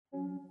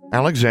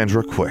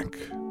Alexandra Quick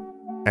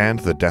and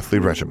the Deathly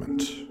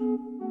Regiment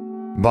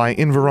by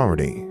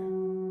Inverarity,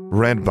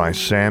 read by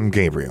Sam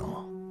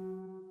Gabriel.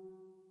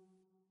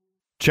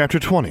 Chapter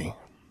 20.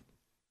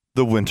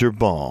 The Winter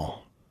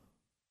Ball.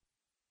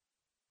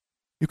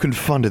 You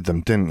confunded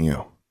them, didn't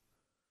you?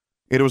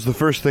 It was the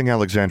first thing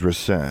Alexandra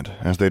said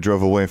as they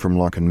drove away from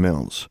Larkin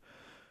Mills.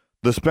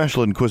 The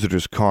Special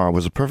Inquisitor's car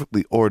was a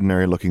perfectly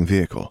ordinary-looking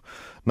vehicle,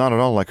 not at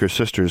all like her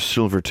sister's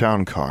silver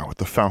town car with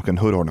the falcon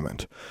hood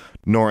ornament,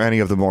 nor any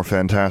of the more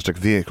fantastic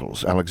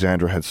vehicles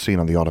Alexandra had seen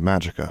on the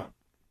Automagica.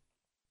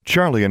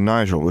 Charlie and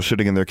Nigel were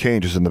sitting in their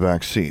cages in the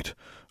back seat,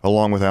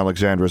 along with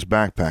Alexandra's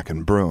backpack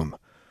and broom.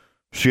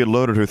 She had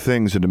loaded her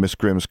things into Miss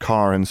Grimm's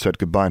car and said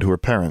goodbye to her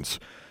parents,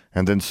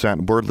 and then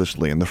sat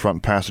wordlessly in the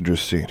front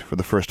passenger's seat for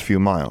the first few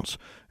miles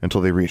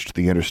until they reached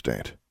the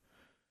interstate.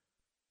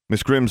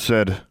 Miss Grimm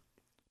said,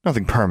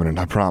 "Nothing permanent,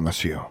 I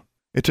promise you.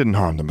 It didn't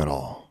harm them at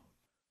all.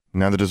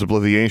 Now that is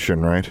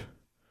obliviation, right?"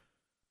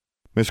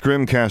 Miss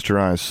Grimm cast her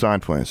eyes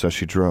sideways as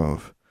she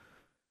drove.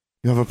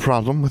 "You have a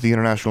problem with the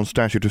International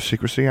Statute of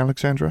Secrecy,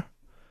 Alexandra?"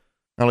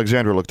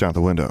 Alexandra looked out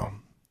the window.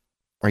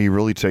 "Are you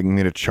really taking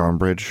me to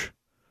Charmbridge?"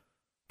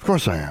 "Of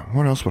course I am.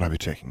 Where else would I be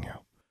taking you?"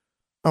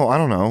 "Oh, I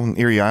don't know.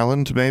 Erie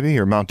Island, maybe,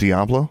 or Mount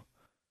Diablo?"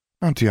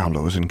 "Mount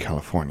Diablo is in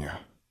California."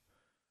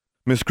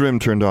 Miss Grimm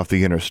turned off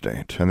the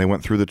interstate, and they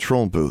went through the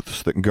troll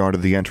booths that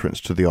guarded the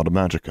entrance to the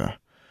Automagica.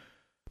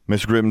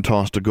 Miss Grimm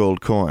tossed a gold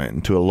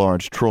coin to a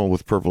large troll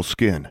with purple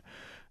skin,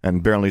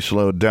 and barely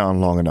slowed down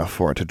long enough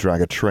for it to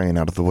drag a train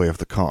out of the way of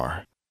the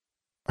car.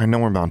 "I know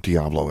where Mount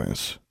Diablo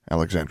is,"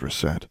 Alexandra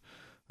said,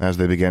 as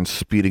they began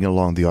speeding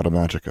along the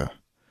Automagica.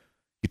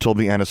 "You told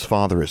me Anna's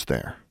father is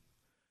there."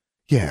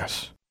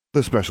 "Yes."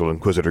 The Special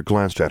Inquisitor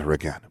glanced at her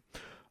again,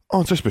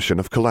 "on suspicion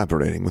of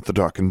collaborating with the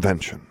Dark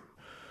Convention.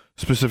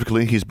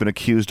 Specifically, he's been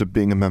accused of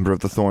being a member of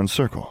the Thorn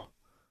Circle."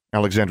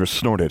 Alexandra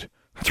snorted.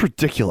 "That's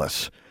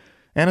ridiculous.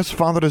 Anna's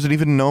father doesn't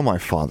even know my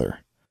father."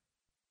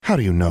 "How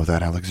do you know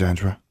that,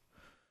 Alexandra?"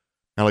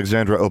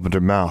 Alexandra opened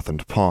her mouth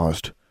and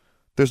paused.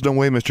 "There's no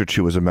way Mr.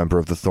 Chu is a member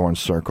of the Thorn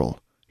Circle.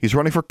 He's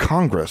running for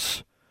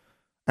Congress."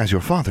 "As your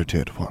father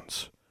did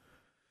once."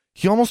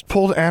 "He almost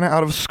pulled Anna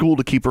out of school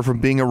to keep her from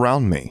being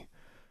around me.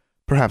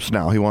 Perhaps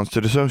now he wants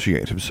to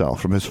dissociate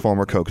himself from his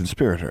former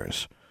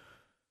co-conspirators."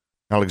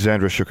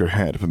 Alexandra shook her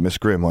head, but Miss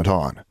Grimm went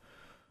on.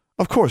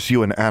 "Of course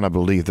you and Anna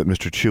believe that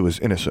Mr. Chu is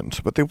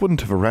innocent, but they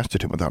wouldn't have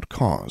arrested him without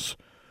cause.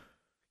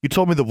 You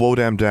told me the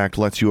Wodammed Act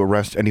lets you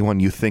arrest anyone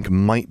you think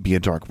might be a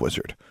dark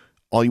wizard.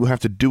 All you have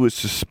to do is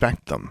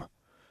suspect them."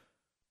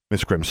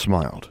 Miss Grimm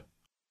smiled.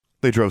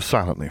 They drove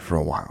silently for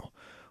a while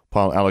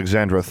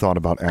Alexandra thought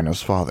about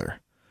Anna's father.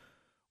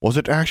 Was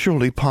it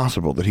actually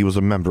possible that he was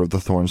a member of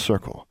the Thorn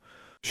Circle?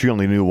 She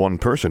only knew one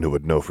person who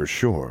would know for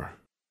sure.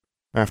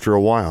 After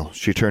a while,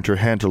 she turned her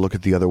head to look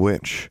at the other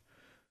witch.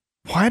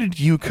 "Why did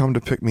you come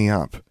to pick me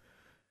up?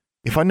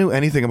 If I knew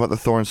anything about the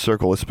Thorn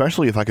Circle,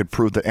 especially if I could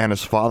prove that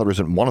Anna's father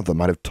isn't one of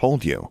them, I'd have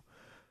told you."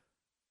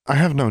 "I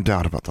have no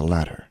doubt about the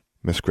latter,"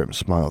 Miss Grimm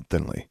smiled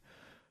thinly.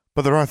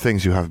 "But there are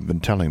things you haven't been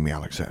telling me,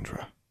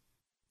 Alexandra."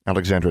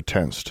 Alexandra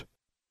tensed.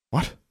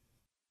 "What?"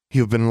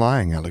 "You've been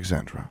lying,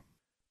 Alexandra."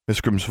 Miss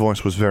Grimm's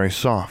voice was very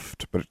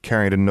soft, but it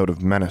carried a note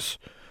of menace.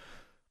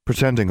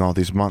 "Pretending all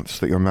these months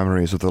that your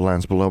memories of the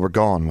lands below were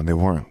gone when they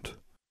weren't."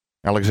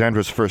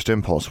 Alexandra's first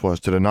impulse was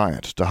to deny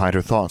it, to hide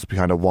her thoughts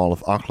behind a wall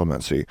of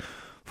occlumency,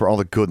 for all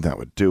the good that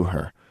would do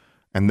her,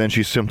 and then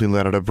she simply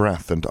let out a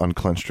breath and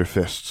unclenched her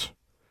fists.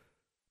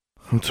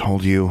 "Who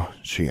told you?"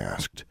 she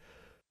asked.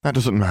 "That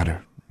doesn't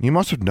matter. You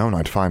must have known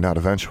I'd find out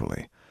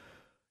eventually.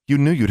 You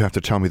knew you'd have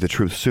to tell me the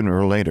truth sooner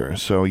or later,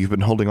 so you've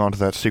been holding on to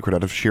that secret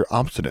out of sheer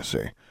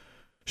obstinacy."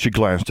 She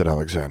glanced at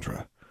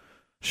Alexandra.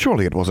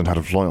 "Surely it wasn't out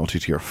of loyalty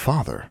to your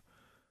father."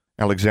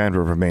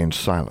 Alexandra remained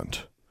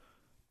silent.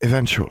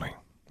 "Eventually,"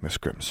 Miss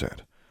Grimm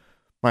said,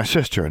 "my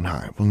sister and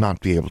I will not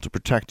be able to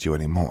protect you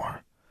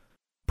anymore."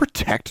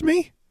 "Protect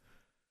me?"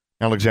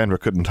 Alexandra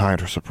couldn't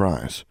hide her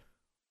surprise.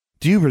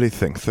 "Do you really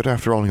think that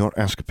after all your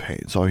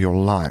escapades, all your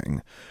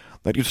lying,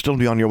 that you'd still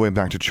be on your way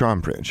back to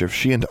Charmbridge if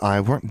she and I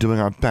weren't doing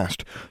our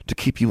best to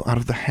keep you out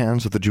of the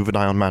hands of the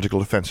Juvenile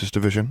Magical Offenses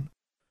Division?"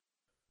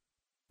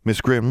 Miss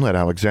Grimm let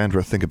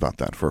Alexandra think about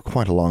that for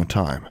quite a long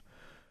time.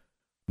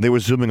 They were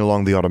zooming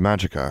along the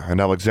Automagica, and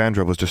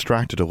Alexandra was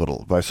distracted a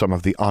little by some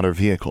of the odder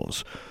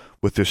vehicles,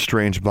 with their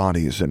strange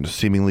bodies and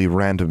seemingly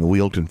random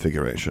wheel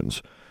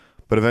configurations,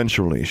 but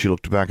eventually she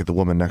looked back at the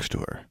woman next to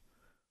her.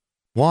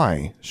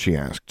 "Why?" she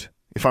asked.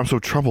 "If I'm so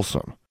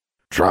troublesome."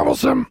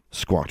 "Troublesome?"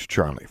 squawked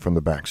Charlie from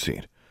the back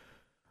seat.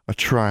 "A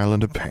trial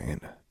and a pain."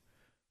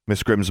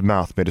 Miss Grimm's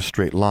mouth made a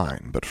straight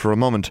line, but for a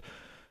moment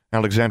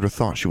Alexandra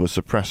thought she was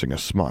suppressing a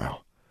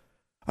smile.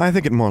 "I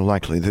think it more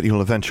likely that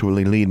you'll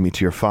eventually lead me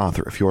to your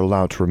father if you're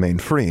allowed to remain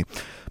free,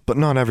 but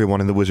not everyone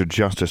in the Wizard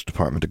Justice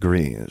Department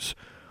agrees.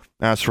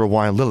 As for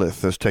why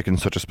Lilith has taken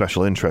such a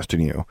special interest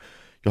in you,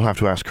 you'll have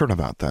to ask her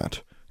about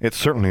that. It's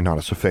certainly not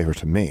as a favor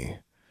to me."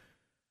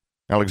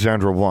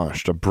 Alexandra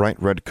watched a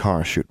bright red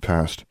car shoot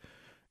past.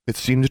 It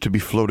seemed to be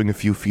floating a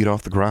few feet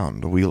off the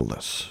ground,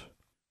 wheelless.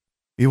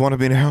 "You wanted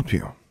me to help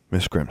you,"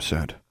 Miss Grimm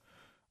said.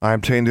 I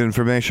obtained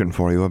information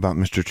for you about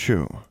Mr.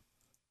 Chu.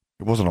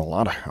 It wasn't a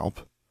lot of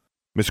help.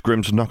 Miss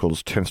Grimm's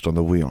knuckles tensed on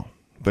the wheel.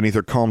 Beneath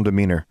her calm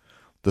demeanor,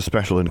 the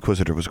Special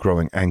Inquisitor was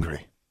growing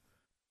angry.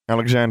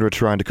 Alexandra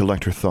tried to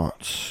collect her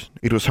thoughts.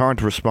 It was hard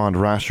to respond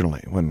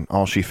rationally when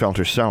all she felt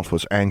herself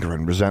was anger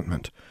and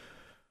resentment.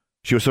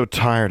 She was so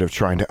tired of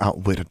trying to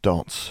outwit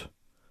adults.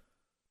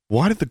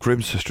 Why did the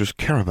Grimm sisters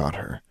care about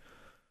her?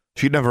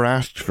 She'd never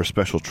asked for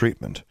special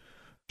treatment.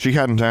 She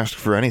hadn't asked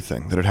for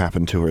anything that had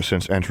happened to her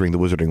since entering the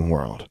wizarding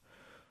world.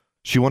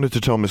 She wanted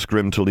to tell Miss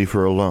Grimm to leave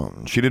her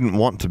alone. She didn't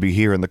want to be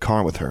here in the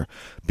car with her,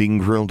 being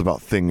grilled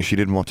about things she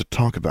didn't want to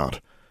talk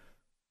about.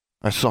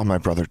 "I saw my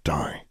brother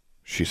die,"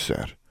 she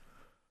said.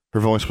 Her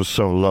voice was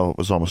so low it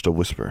was almost a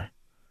whisper.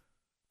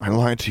 "I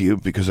lied to you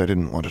because I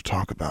didn't want to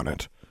talk about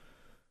it.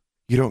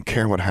 You don't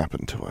care what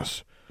happened to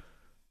us.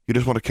 You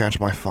just want to catch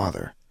my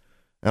father.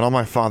 And all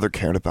my father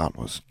cared about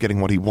was getting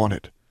what he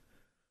wanted.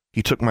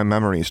 He took my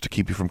memories to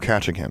keep you from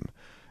catching him,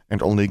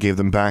 and only gave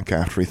them back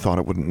after he thought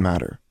it wouldn't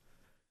matter.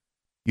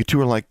 You two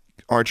are like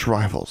arch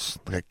rivals,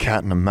 like a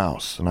cat and a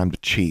mouse, and I'm the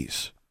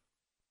cheese."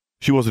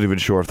 She wasn't even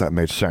sure if that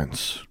made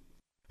sense.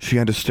 She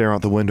had to stare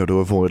out the window to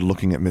avoid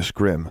looking at Miss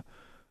Grimm.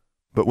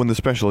 But when the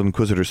Special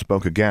Inquisitor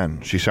spoke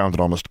again, she sounded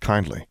almost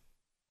kindly.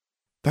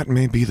 "That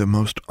may be the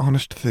most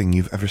honest thing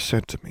you've ever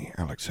said to me,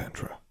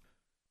 Alexandra."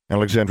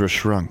 Alexandra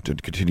shrugged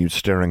and continued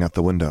staring out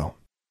the window.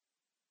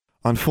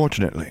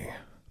 "Unfortunately,"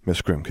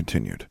 Miss Grimm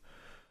continued,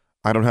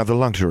 "I don't have the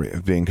luxury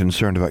of being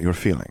concerned about your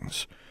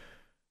feelings.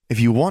 If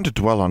you want to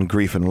dwell on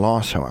grief and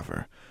loss,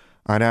 however,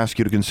 I'd ask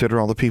you to consider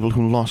all the people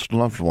who lost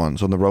loved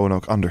ones on the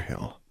Roanoke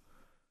Underhill."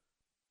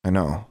 "I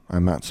know, I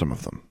met some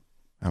of them,"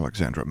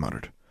 Alexandra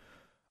muttered.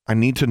 "I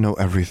need to know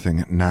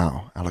everything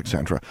now,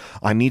 Alexandra.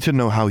 I need to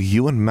know how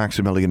you and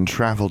Maximilian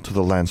traveled to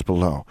the lands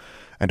below,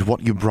 and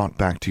what you brought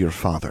back to your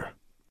father."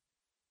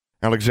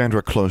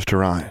 Alexandra closed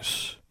her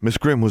eyes. Miss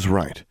Grimm was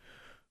right.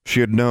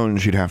 She had known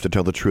she'd have to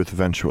tell the truth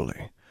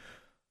eventually.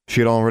 She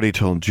had already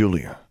told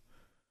Julia.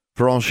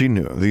 For all she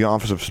knew, the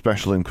Office of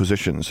Special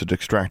Inquisitions had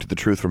extracted the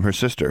truth from her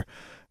sister,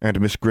 and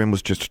Miss Grimm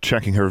was just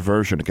checking her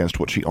version against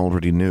what she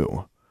already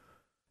knew.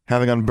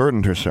 Having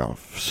unburdened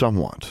herself,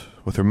 somewhat,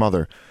 with her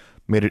mother,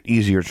 made it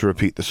easier to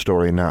repeat the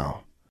story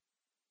now.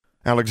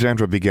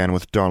 Alexandra began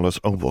with Darla's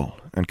Opal,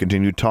 and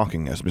continued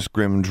talking as Miss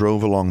Grimm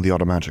drove along the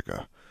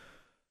Automagica.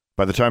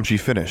 By the time she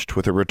finished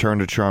with her return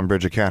to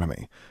Charmbridge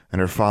Academy,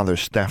 and her father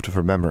staffed of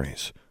her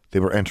memories, they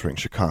were entering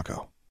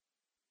Chicago.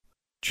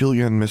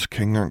 "Julia and Miss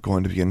King aren't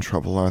going to be in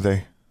trouble, are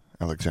they?"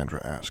 Alexandra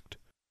asked.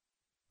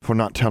 "For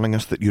not telling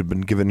us that you'd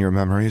been given your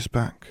memories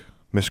back?"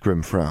 Miss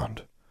Grimm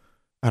frowned.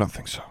 "I don't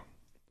think so.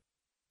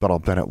 But I'll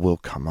bet it will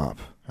come up,"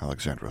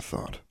 Alexandra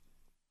thought.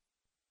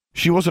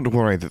 She wasn't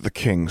worried that the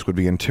Kings would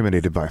be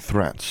intimidated by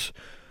threats,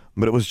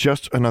 but it was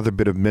just another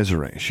bit of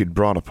misery she'd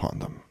brought upon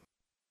them.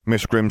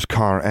 Miss Grimm's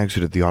car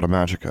exited the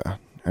Automagica,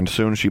 and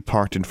soon she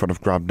parked in front of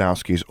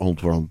Grabowski's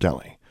Old World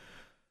Deli.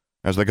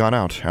 As they got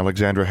out,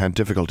 Alexandra had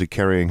difficulty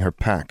carrying her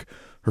pack,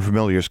 her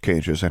familiars'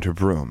 cages, and her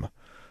broom.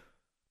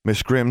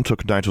 Miss Grimm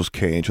took Nigel's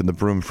cage and the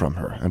broom from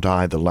her and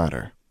eyed the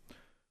latter.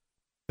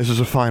 "This is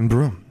a fine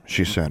broom,"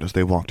 she said as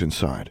they walked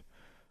inside.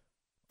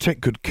 "Take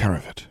good care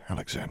of it,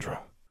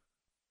 Alexandra."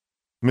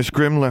 Miss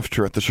Grimm left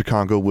her at the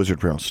Chicago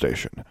Wizard Rail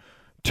station,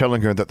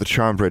 telling her that the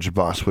Charmbridge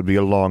bus would be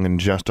along in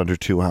just under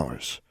 2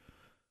 hours.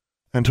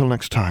 "Until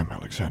next time,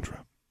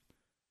 Alexandra."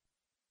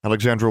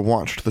 Alexandra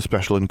watched the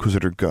Special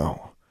Inquisitor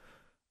go,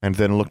 and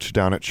then looked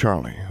down at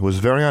Charlie, who was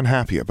very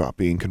unhappy about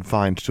being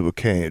confined to a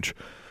cage,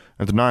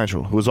 and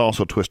Nigel, who was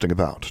also twisting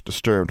about,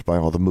 disturbed by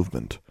all the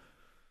movement.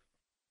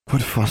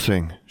 "Quit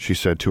fussing," she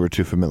said to her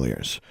two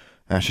familiars,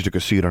 as she took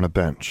a seat on a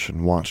bench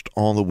and watched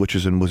all the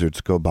witches and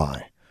wizards go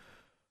by.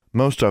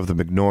 Most of them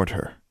ignored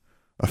her.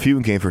 A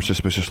few gave her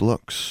suspicious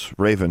looks.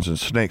 Ravens and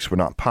snakes were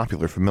not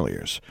popular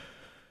familiars.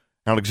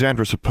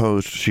 Alexandra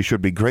supposed she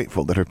should be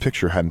grateful that her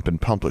picture hadn't been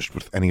published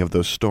with any of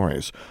those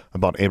stories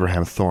about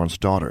Abraham Thorne's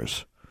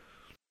daughters.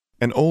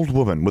 An old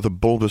woman with a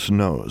bulbous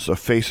nose, a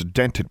face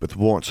dented with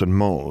warts and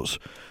moles,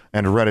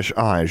 and reddish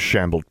eyes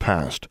shambled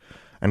past,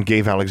 and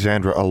gave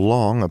Alexandra a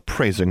long,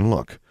 appraising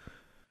look.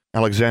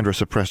 Alexandra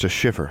suppressed a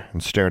shiver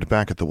and stared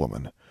back at the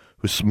woman,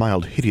 who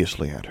smiled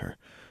hideously at her,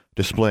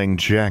 displaying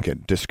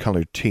jagged,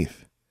 discolored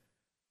teeth.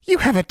 "You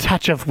have a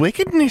touch of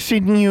wickedness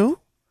in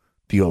you,"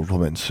 the old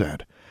woman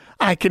said.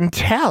 "I can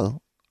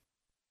tell."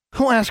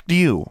 "Who asked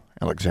you?"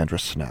 Alexandra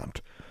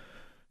snapped.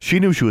 She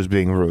knew she was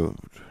being rude.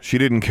 She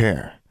didn't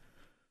care.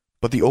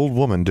 But the old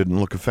woman didn't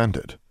look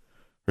offended.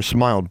 Her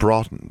smile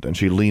broadened, and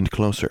she leaned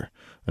closer,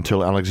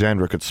 until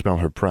Alexandra could smell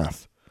her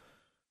breath.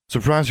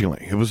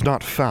 Surprisingly, it was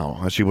not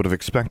foul, as she would have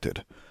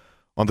expected.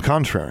 On the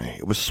contrary,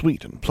 it was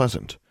sweet and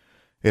pleasant.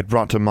 It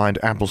brought to mind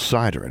apple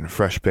cider and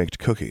fresh-baked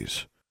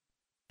cookies.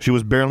 She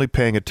was barely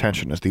paying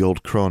attention as the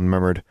old crone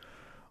murmured,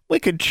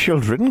 "Wicked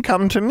children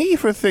come to me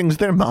for things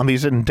their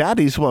mommies and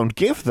daddies won't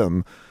give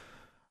them.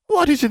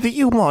 What is it that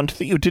you want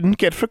that you didn't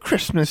get for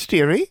Christmas,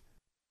 dearie?"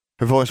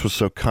 Her voice was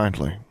so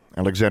kindly,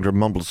 Alexandra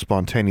mumbled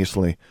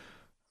spontaneously,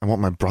 "I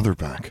want my brother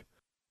back."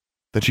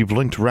 Then she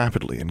blinked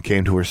rapidly and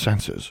came to her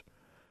senses.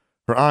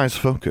 Her eyes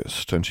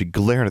focused, and she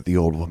glared at the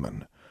old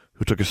woman,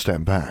 who took a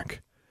step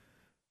back.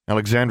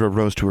 Alexandra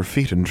rose to her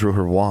feet and drew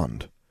her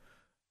wand.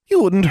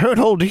 "You wouldn't hurt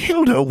old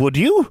Hilda, would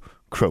you?"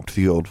 croaked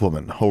the old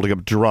woman, holding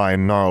up dry,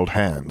 gnarled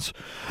hands.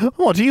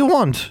 "What do you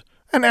want?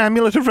 An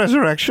amulet of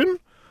resurrection?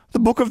 The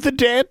Book of the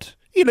Dead?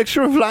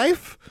 Elixir of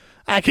life?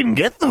 I can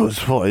get those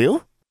for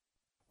you."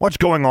 "What's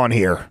going on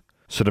here?"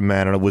 said a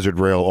man in a Wizard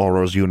Rail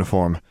Aurora's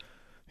uniform.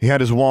 He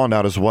had his wand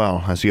out as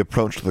well. As he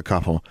approached the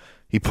couple,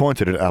 he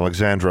pointed at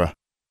Alexandra.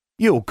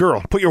 "You,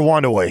 girl, put your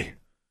wand away."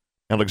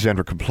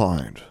 Alexandra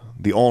complied.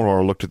 The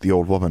Aurora looked at the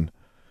old woman.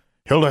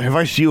 "Hilda, if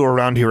I see you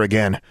around here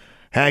again,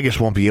 Haggis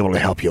won't be able to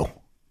help you."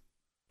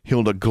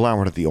 Hilda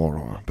glowered at the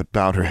Aurora, but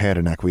bowed her head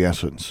in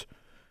acquiescence.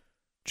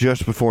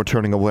 Just before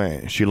turning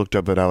away, she looked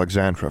up at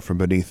Alexandra from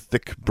beneath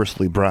thick,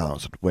 bristly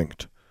brows and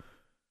winked.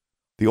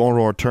 The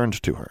Aurora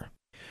turned to her.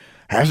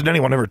 "Hasn't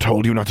anyone ever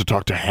told you not to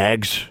talk to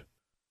hags?"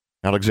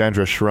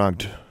 Alexandra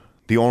shrugged.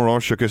 The Aurora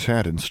shook his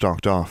head and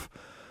stalked off,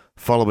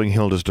 following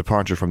Hilda's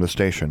departure from the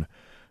station,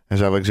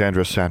 as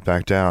Alexandra sat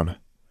back down.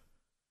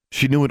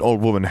 She knew an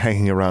old woman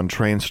hanging around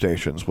train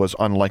stations was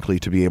unlikely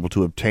to be able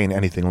to obtain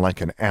anything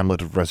like an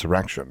amulet of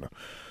resurrection.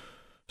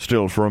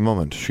 Still, for a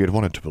moment, she had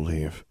wanted to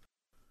believe.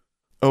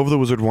 Over the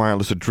Wizard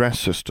Wireless address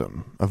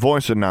system, a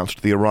voice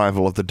announced the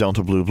arrival of the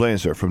Delta Blue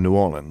Blazer from New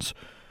Orleans.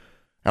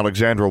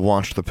 Alexandra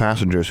watched the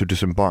passengers who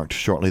disembarked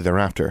shortly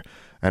thereafter,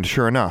 and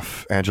sure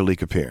enough,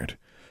 Angelique appeared,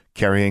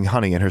 carrying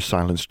Honey in her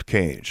silenced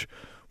cage,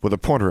 with a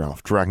porter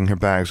elf dragging her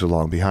bags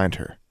along behind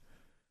her.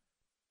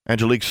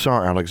 Angelique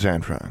saw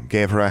Alexandra,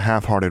 gave her a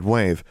half-hearted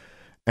wave,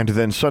 and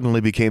then suddenly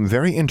became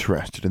very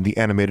interested in the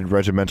animated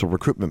regimental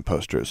recruitment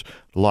posters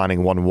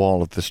lining one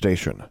wall of the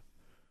station.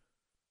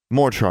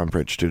 More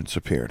Charmbridge students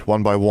appeared,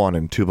 one by one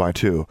and two by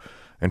two,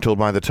 until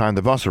by the time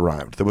the bus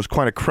arrived there was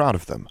quite a crowd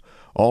of them,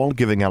 all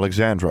giving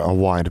Alexandra a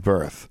wide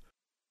berth.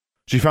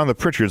 She found the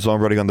Pritchards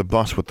already on the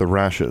bus with the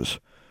Rashes.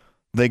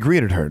 They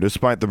greeted her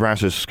despite the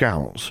Rashes'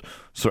 scowls,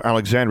 so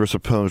Alexandra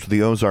supposed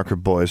the Ozarker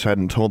boys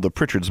hadn't told the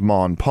Pritchards'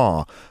 ma and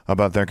pa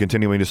about their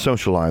continuing to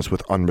socialize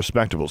with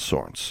unrespectable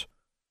sorts.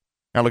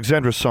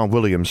 Alexandra saw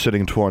William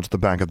sitting towards the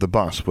back of the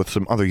bus with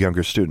some other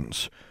younger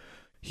students.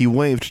 He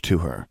waved to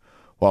her,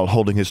 while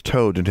holding his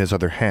toad in his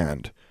other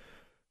hand.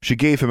 She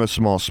gave him a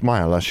small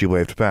smile as she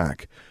waved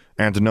back,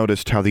 and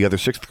noticed how the other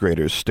sixth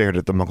graders stared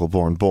at the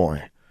Muggle-born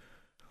boy.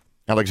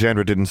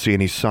 Alexandra didn't see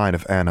any sign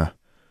of Anna.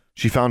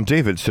 She found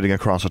David sitting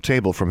across a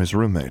table from his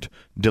roommate,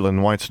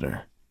 Dylan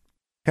Weitzner.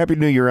 "Happy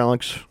New Year,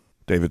 Alex,"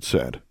 David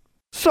said.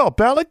 "Sup,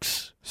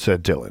 Alex?"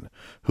 said Dylan,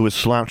 who was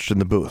slouched in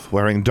the booth,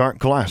 wearing dark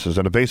glasses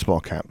and a baseball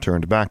cap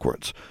turned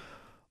backwards.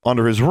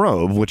 Under his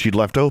robe, which he'd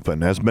left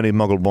open, as many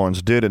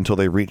Muggle-borns did until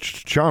they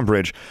reached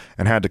Charmbridge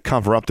and had to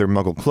cover up their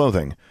Muggle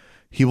clothing,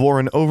 he wore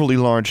an overly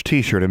large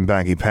t-shirt and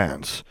baggy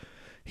pants.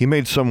 He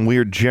made some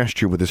weird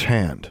gesture with his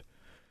hand.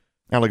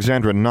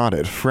 Alexandra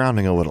nodded,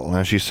 frowning a little,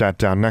 as she sat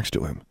down next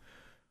to him.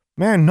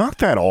 "Man, knock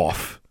that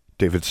off,"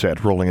 David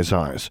said, rolling his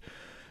eyes.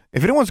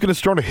 "If anyone's going to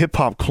start a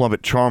hip-hop club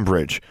at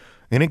Charmbridge,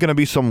 it ain't going to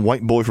be some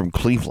white boy from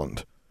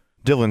Cleveland."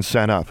 Dylan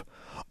sat up.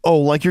 "Oh,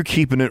 like you're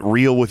keeping it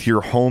real with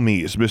your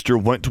homies,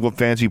 Mr. Went to a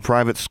fancy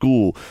private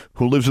school,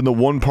 who lives in the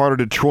one part of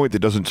Detroit that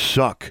doesn't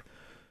suck."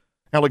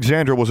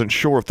 Alexandra wasn't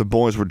sure if the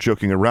boys were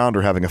joking around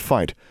or having a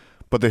fight,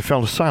 but they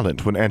fell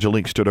silent when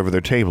Angelique stood over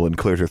their table and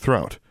cleared her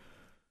throat.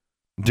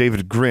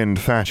 David grinned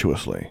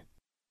fatuously.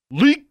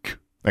 "Leak!"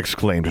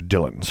 exclaimed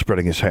Dylan,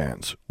 spreading his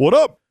hands. "What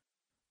up?"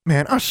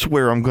 "Man, I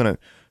swear I'm gonna—"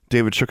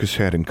 David shook his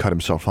head and cut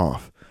himself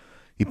off.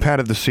 He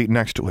patted the seat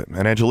next to him,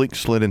 and Angelique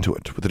slid into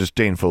it with a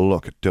disdainful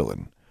look at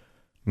Dylan.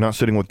 "Not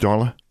sitting with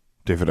Darla?"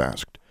 David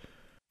asked.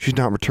 "She's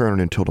not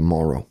returning until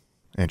tomorrow,"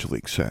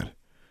 Angelique said.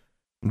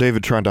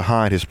 David tried to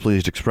hide his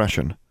pleased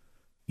expression.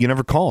 "You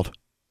never called."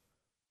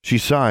 She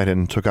sighed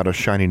and took out a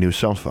shiny new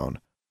cell phone.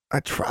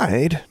 "I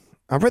tried.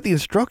 I read the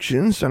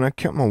instructions, and I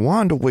kept my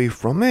wand away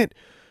from it,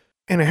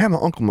 and I had my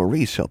Uncle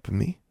Maurice helping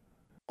me."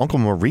 "Uncle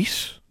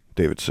Maurice?"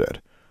 David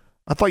said.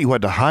 "I thought you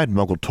had to hide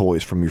Muggle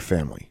toys from your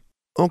family."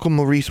 "Uncle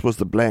Maurice was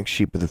the black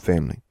sheep of the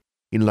family.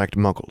 He liked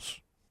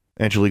Muggles."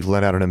 Angelique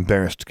let out an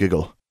embarrassed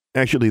giggle.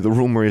 "Actually, the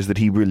rumor is that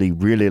he really,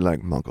 really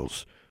liked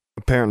Muggles.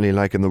 Apparently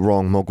liking the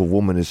wrong Muggle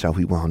woman is how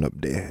he wound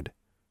up dead."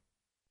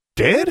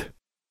 "Dead?"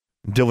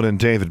 Dylan and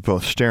David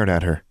both stared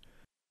at her.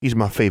 "He's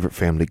my favorite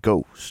family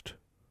ghost."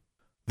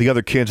 The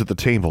other kids at the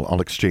table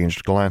all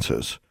exchanged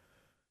glances.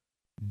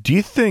 "Do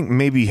you think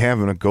maybe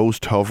having a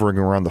ghost hovering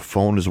around the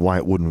phone is why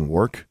it wouldn't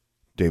work?"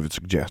 David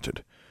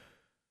suggested.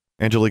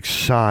 Angelique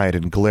sighed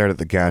and glared at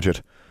the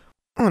gadget.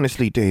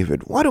 "Honestly,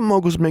 David, why do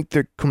Muggles make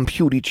their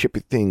computy chippy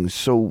things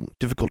so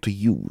difficult to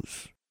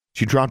use?"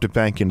 She dropped it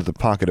back into the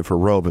pocket of her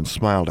robe and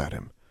smiled at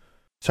him.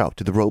 "So,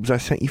 did the robes I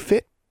sent you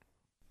fit?"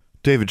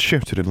 David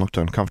shifted and looked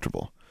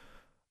uncomfortable.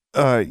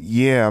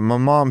 Yeah, my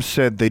mom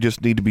said they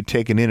just need to be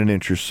taken in an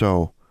inch or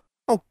so."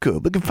 "Oh,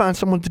 good. We can find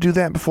someone to do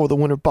that before the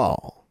winter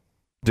ball."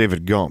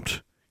 David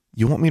gulped.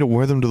 "You want me to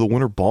wear them to the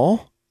winter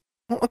ball?"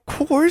 "Well, of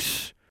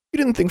course. You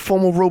didn't think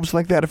formal robes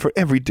like that are for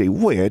everyday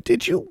wear,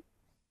 did you?"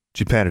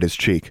 She patted his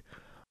cheek.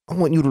 "I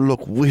want you to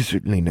look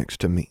wizardly next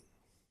to me."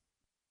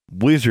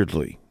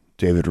 Wizardly,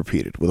 David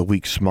repeated with a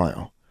weak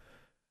smile.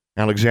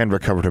 Alexandra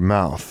covered her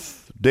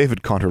mouth.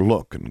 David caught her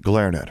look and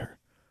glared at her.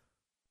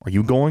 Are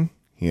you going?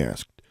 He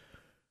asked.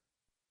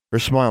 Her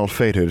smile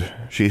faded.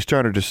 She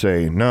started to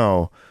say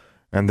no,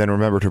 and then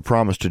remembered her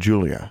promise to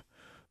Julia.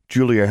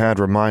 Julia had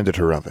reminded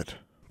her of it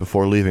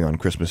before leaving on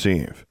Christmas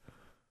Eve.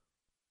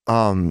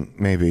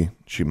 Maybe,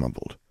 she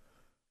mumbled.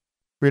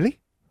 Really?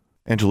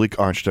 Angelique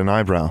arched an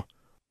eyebrow.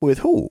 With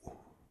who?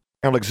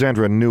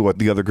 Alexandra knew what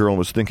the other girl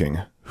was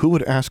thinking. Who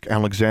would ask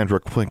Alexandra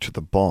Quick to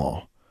the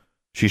ball?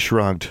 She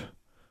shrugged.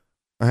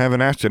 I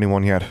haven't asked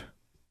anyone yet.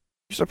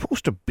 You're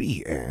supposed to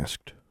be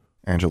asked,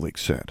 Angelique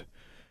said.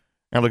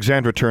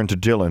 Alexandra turned to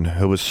Dylan,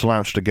 who was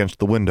slouched against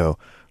the window,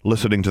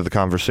 listening to the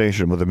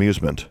conversation with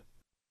amusement.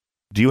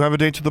 Do you have a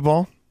date to the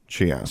ball?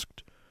 She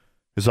asked.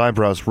 His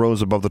eyebrows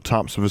rose above the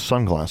tops of his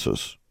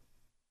sunglasses.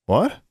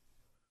 What?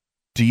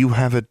 Do you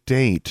have a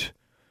date?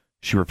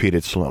 She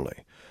repeated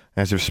slowly,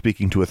 as if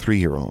speaking to a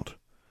 3-year-old.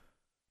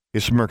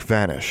 His smirk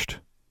vanished.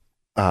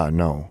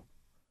 No.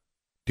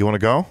 Do you want to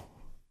go?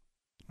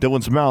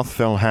 Dylan's mouth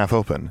fell half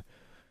open.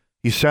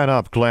 He sat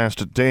up,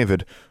 glanced at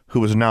David, who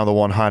was now the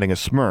one hiding a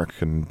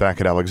smirk, and back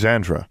at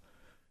Alexandra.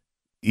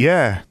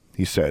 Yeah,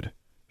 he said.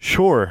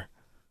 Sure.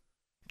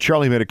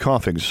 Charlie made a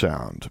coughing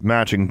sound,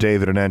 matching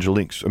David and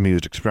Angelique's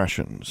amused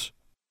expressions.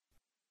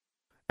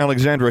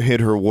 Alexandra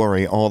hid her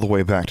worry all the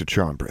way back to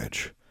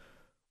Charmbridge.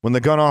 When they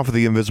got off of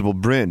the invisible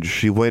bridge,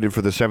 she waited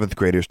for the 7th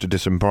graders to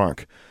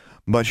disembark,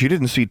 but she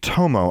didn't see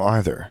Tomo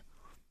either.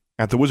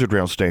 At the Wizard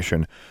Rail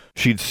station,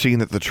 she'd seen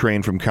that the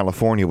train from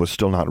California was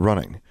still not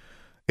running.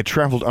 It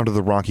traveled under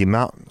the Rocky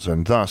Mountains,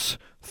 and thus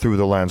through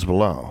the lands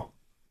below.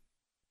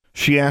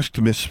 She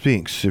asked Miss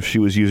Speaks if she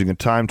was using a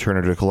time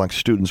turner to collect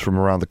students from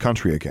around the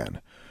country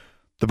again.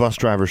 The bus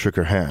driver shook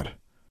her head.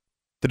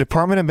 The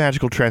Department of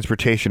Magical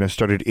Transportation has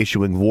started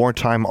issuing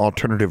wartime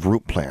alternative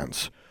route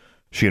plans,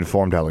 she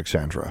informed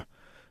Alexandra.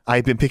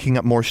 I've been picking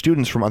up more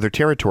students from other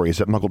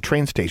territories at Muggle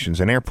train stations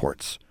and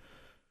airports.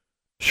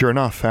 Sure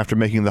enough, after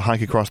making the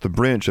hike across the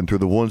bridge and through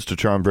the woods to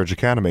Charmbridge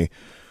Academy,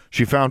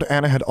 she found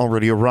Anna had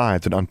already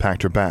arrived and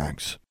unpacked her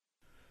bags.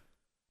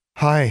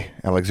 Hi,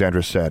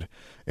 Alexandra said,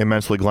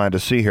 immensely glad to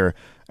see her,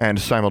 and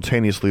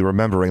simultaneously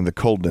remembering the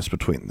coldness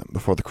between them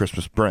before the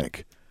Christmas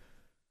break.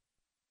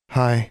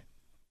 Hi.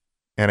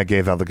 Anna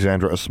gave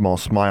Alexandra a small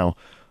smile,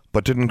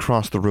 but didn't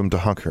cross the room to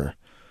hug her,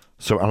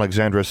 so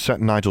Alexandra set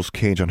Nigel's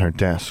cage on her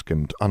desk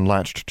and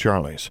unlatched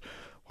Charlie's,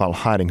 while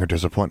hiding her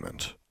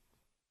disappointment.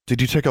 Did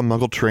you take a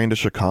Muggle train to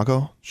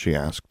Chicago? She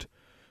asked.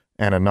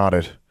 Anna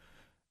nodded.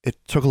 It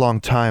took a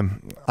long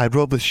time. I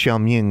rode with Xiao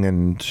Ming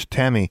and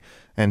Tammy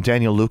and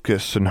Daniel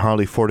Lucas and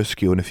Harley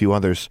Fortescue and a few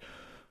others.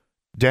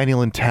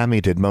 Daniel and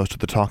Tammy did most of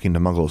the talking to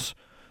Muggles.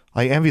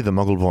 I envy the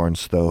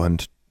Muggleborns, though,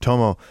 and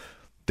Tomo,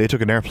 they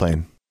took an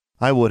airplane.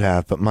 I would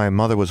have, but my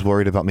mother was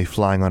worried about me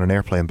flying on an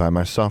airplane by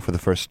myself for the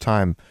first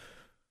time.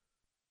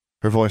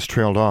 Her voice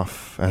trailed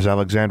off as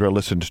Alexandra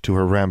listened to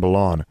her ramble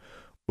on,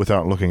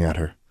 without looking at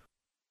her.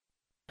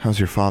 How's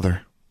your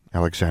father?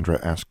 Alexandra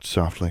asked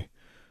softly.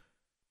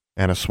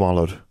 Anna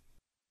swallowed.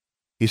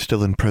 He's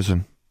still in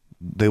prison.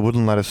 They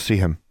wouldn't let us see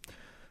him.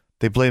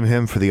 They blame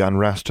him for the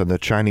unrest and the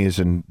Chinese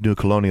and New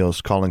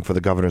Colonials calling for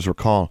the governor's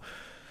recall,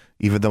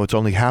 even though it's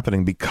only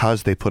happening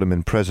because they put him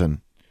in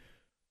prison.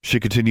 She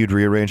continued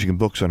rearranging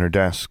books on her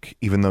desk,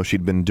 even though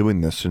she'd been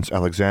doing this since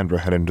Alexandra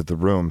had entered the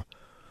room.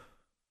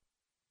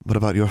 What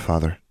about your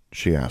father?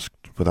 She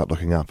asked, without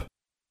looking up.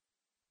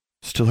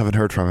 Still haven't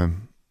heard from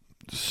him.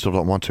 Still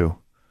don't want to.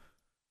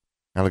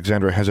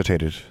 Alexandra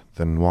hesitated,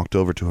 then walked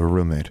over to her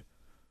roommate.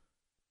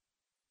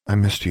 I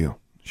missed you,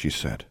 she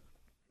said.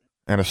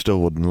 Anna still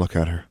wouldn't look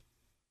at her.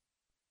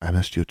 I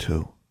missed you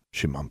too,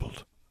 she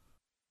mumbled.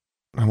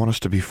 I want us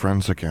to be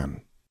friends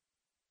again.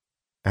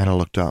 Anna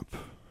looked up.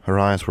 Her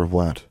eyes were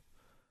wet.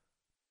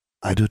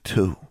 I do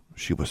too,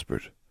 she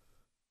whispered.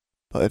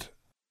 But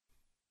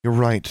you're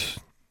right.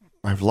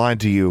 I've lied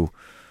to you.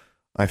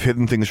 I've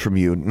hidden things from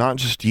you. Not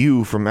just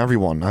you, from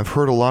everyone. I've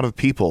hurt a lot of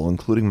people,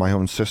 including my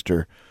own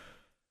sister.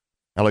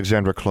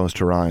 Alexandra closed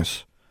her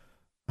eyes.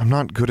 I'm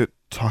not good at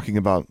talking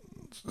about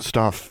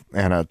stuff,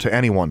 Anna, to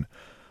anyone.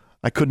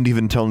 I couldn't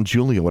even tell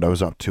Julia what I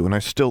was up to, and I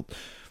still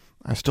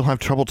have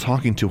trouble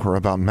talking to her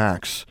about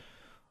Max.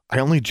 I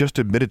only just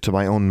admitted to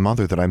my own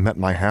mother that I met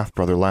my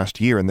half-brother last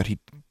year and that he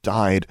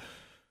died.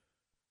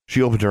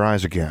 She opened her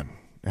eyes again.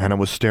 Anna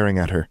was staring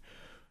at her.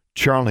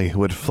 Charlie,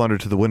 who had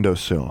fluttered to the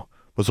windowsill,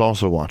 was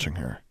also watching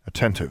her,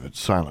 attentive and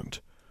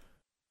silent.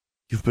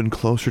 You've been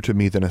closer to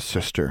me than a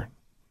sister,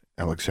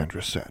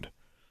 Alexandra said.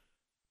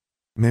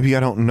 Maybe I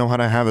don't know how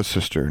to have a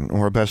sister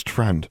or a best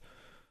friend,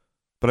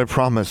 but I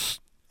promise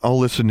I'll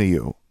listen to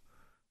you,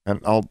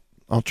 and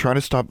I'll try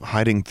to stop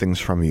hiding things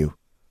from you.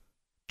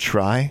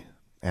 Try?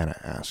 Anna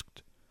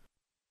asked.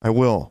 I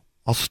will.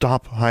 I'll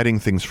stop hiding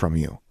things from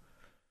you.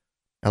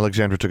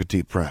 Alexandra took a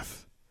deep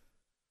breath.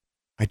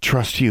 I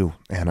trust you,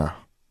 Anna.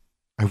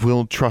 I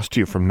will trust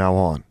you from now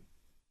on.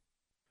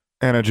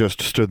 Anna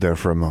just stood there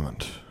for a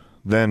moment.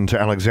 Then, to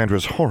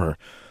Alexandra's horror,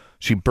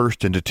 she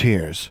burst into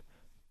tears.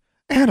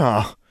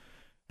 Anna!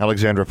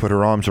 Alexandra put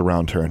her arms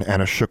around her, and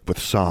Anna shook with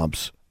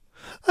sobs.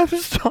 "I'm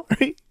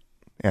sorry,"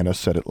 Anna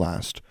said at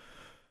last.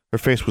 Her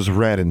face was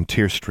red and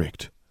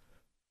tear-streaked.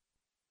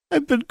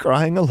 "I've been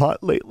crying a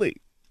lot lately."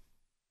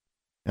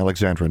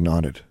 Alexandra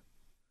nodded.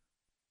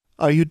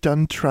 "Are you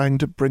done trying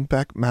to bring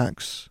back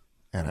Max?"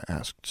 Anna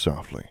asked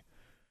softly.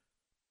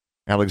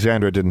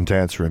 Alexandra didn't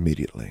answer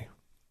immediately.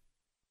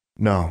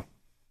 "No,"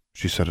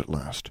 she said at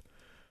last.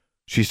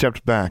 She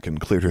stepped back and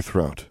cleared her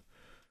throat.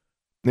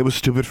 "It was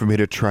stupid for me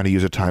to try to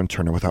use a time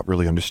turner without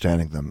really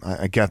understanding them.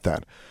 I get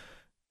that.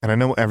 And I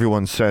know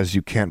everyone says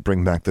you can't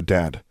bring back the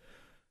dead.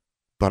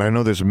 But I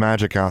know there's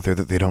magic out there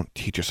that they don't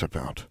teach us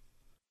about."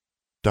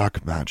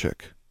 "Duck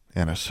magic,"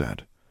 Anna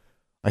said.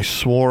 "I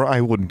swore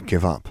I wouldn't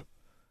give up."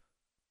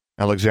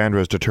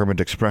 Alexandra's determined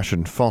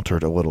expression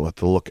faltered a little at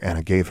the look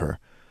Anna gave her.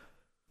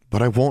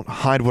 "But I won't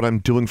hide what I'm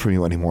doing from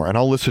you anymore, and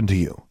I'll listen to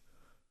you."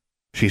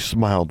 She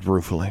smiled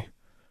ruefully.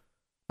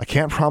 "I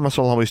can't promise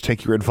I'll always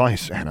take your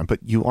advice, Anna,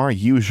 but you are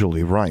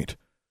usually right."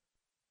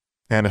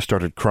 Anna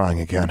started crying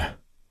again.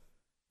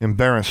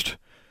 Embarrassed,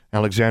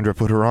 Alexandra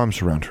put her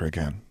arms around her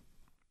again.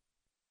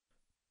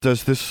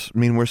 "Does this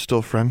mean we're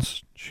still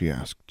friends?" she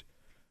asked.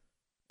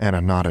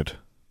 Anna nodded.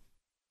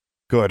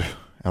 "Good,"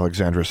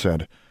 Alexandra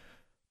said,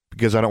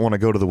 "because I don't want to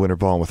go to the winter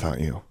ball without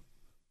you."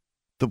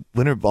 "The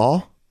winter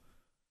ball?"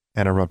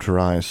 Anna rubbed her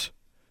eyes.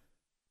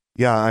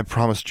 "Yeah, I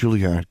promised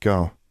Julia I'd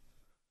go."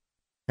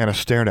 Anna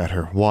stared at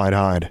her,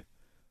 wide-eyed.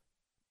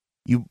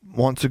 "You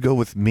want to go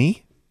with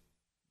me?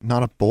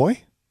 Not a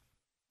boy?"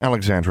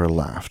 Alexandra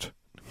laughed.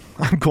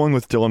 "I'm going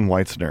with Dylan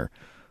Weitzner.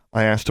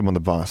 I asked him on the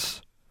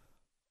bus."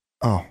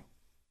 "Oh."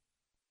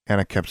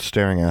 Anna kept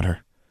staring at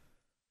her.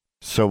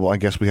 "So I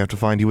guess we have to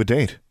find you a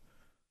date."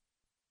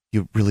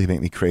 "You really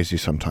make me crazy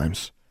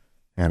sometimes,"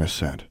 Anna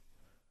said.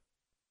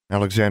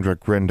 Alexandra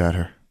grinned at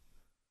her.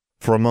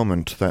 For a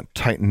moment, that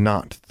tight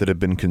knot that had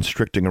been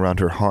constricting around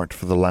her heart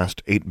for the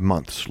last 8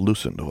 months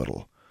loosened a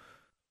little.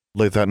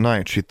 Late that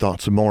night, she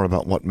thought some more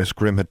about what Miss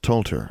Grimm had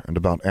told her and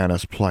about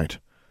Anna's plight.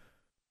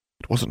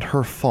 It wasn't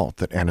her fault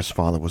that Anna's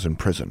father was in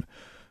prison.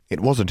 It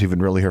wasn't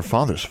even really her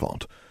father's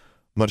fault.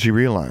 But she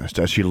realized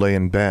as she lay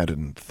in bed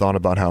and thought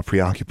about how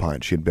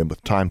preoccupied she had been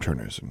with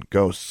time-turners and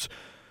ghosts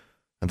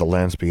and the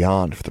lands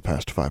beyond for the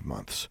past 5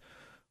 months,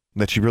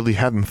 that she really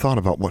hadn't thought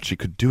about what she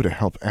could do to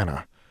help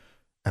Anna.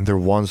 And there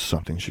was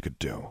something she could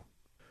do.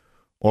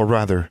 Or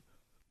rather,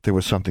 there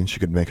was something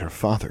she could make her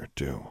father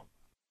do.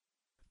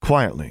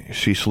 Quietly,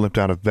 she slipped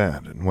out of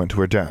bed and went to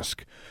her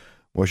desk,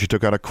 where she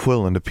took out a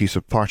quill and a piece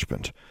of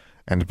parchment,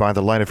 and by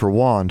the light of her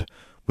wand,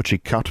 which she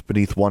cupped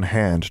beneath one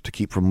hand to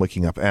keep from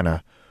waking up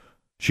Anna,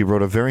 she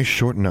wrote a very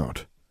short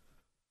note.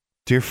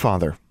 "Dear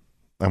Father,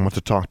 I want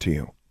to talk to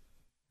you.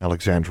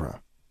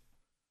 Alexandra."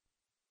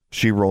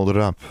 She rolled it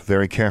up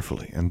very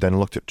carefully and then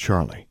looked at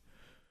Charlie.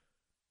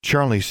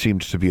 Charlie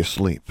seemed to be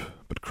asleep,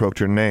 but croaked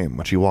her name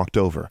when she walked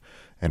over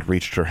and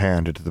reached her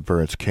hand into the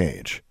bird's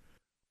cage.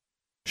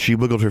 She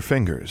wiggled her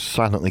fingers,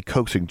 silently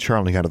coaxing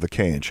Charlie out of the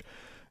cage,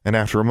 and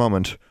after a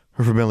moment,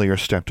 her familiar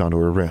stepped onto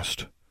her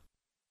wrist.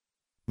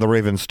 The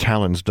raven's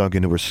talons dug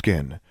into her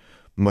skin,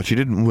 but she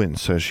didn't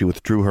wince as she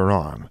withdrew her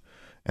arm,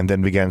 and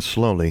then began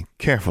slowly,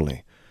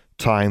 carefully,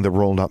 tying the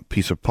rolled-up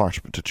piece of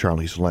parchment to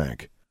Charlie's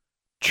leg.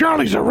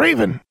 "Charlie's a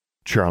raven!"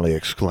 Charlie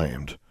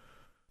exclaimed.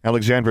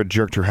 Alexandra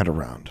jerked her head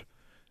around.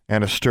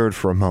 Anna stirred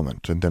for a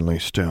moment and then lay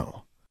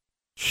still.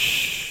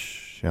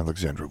 "Shh,"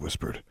 Alexandra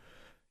whispered.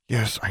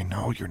 "Yes, I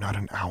know you're not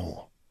an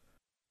owl."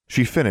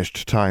 She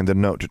finished tying the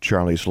note to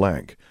Charlie's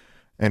leg,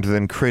 and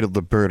then cradled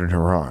the bird in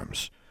her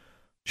arms.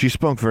 She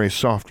spoke very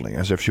softly,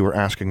 as if she were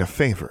asking a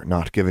favor,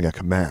 not giving a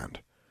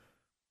command.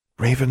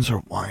 "Ravens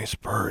are wise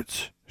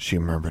birds," she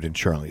murmured in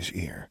Charlie's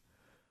ear.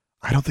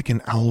 "I don't think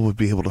an owl would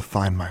be able to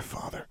find my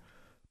father,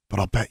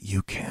 but I'll bet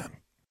you can."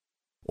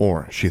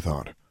 Or, she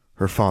thought,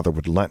 her father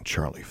would let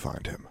Charlie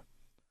find him.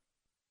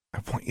 "I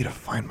want you to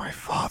find my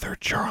father,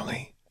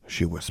 Charlie,"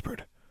 she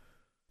whispered.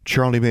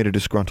 Charlie made a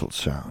disgruntled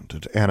sound,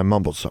 and Anna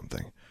mumbled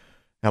something.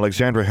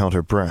 Alexandra held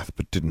her breath,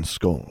 but didn't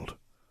scold.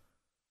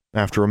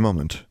 After a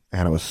moment,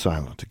 Anna was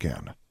silent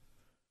again.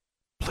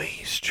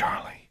 "Please,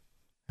 Charlie,"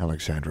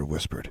 Alexandra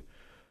whispered.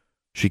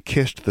 She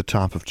kissed the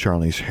top of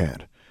Charlie's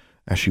head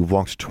as she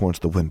walked towards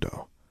the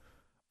window.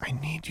 "I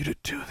need you to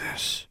do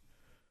this."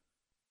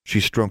 She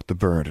stroked the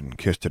bird and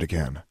kissed it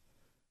again.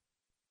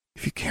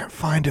 "If you can't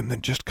find him,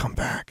 then just come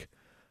back.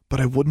 But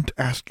I wouldn't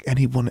ask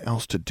anyone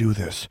else to do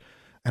this,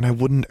 and I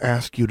wouldn't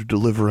ask you to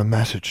deliver a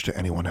message to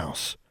anyone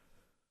else."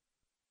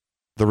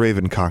 The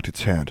raven cocked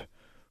its head,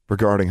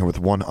 regarding her with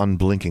one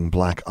unblinking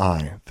black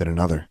eye, then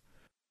another.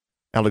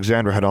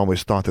 Alexandra had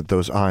always thought that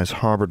those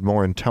eyes harbored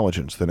more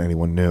intelligence than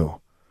anyone knew.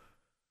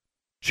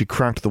 She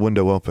cracked the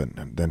window open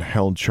and then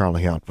held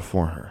Charlie out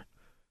before her.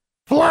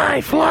 "Fly,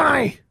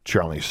 fly!"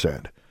 Charlie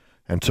said,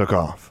 and took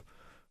off,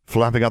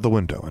 flapping out the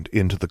window and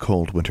into the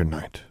cold winter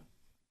night.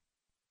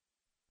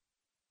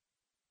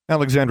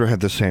 Alexandra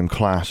had the same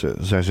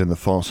classes as in the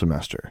fall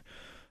semester,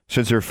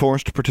 since her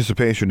forced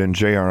participation in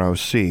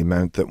JROC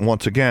meant that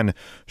once again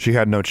she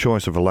had no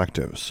choice of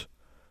electives.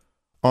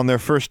 On their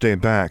first day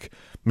back,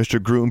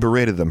 Mr. Groom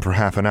berated them for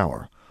half an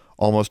hour.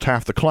 Almost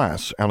half the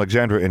class,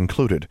 Alexandra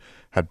included,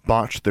 had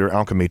botched their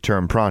alchemy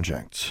term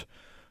projects.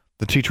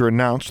 The teacher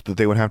announced that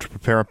they would have to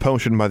prepare a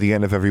potion by the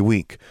end of every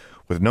week,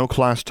 with no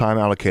class time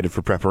allocated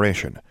for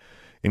preparation.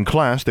 In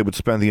class, they would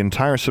spend the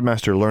entire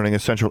semester learning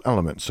essential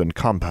elements and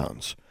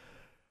compounds.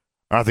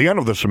 "At the end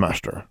of the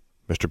semester,"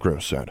 Mr.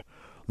 Groom said,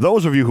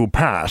 "those of you who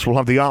pass will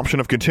have the option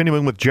of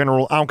continuing with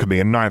general alchemy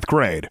in 9th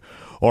grade,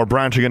 or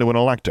branching into an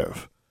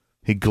elective."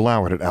 He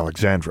glowered at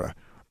Alexandra.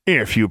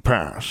 "If you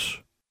pass."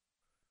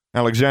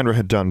 Alexandra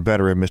had done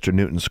better in Mr.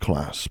 Newton's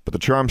class, but the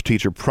charms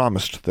teacher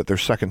promised that their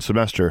second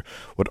semester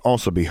would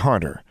also be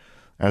harder,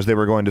 as they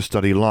were going to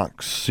study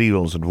locks,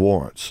 seals, and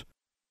wards.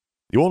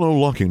 "You all know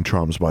locking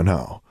charms by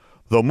now,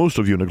 though most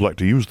of you neglect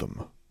to use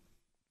them."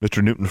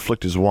 Mr. Newton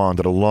flicked his wand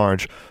at a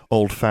large,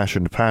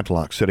 old-fashioned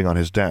padlock sitting on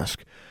his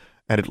desk,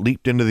 and it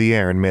leaped into the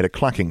air and made a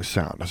clacking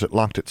sound as it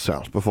locked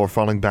itself before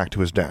falling back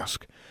to his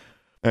desk.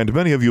 "And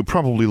many of you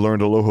probably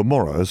learned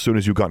Alohomora as soon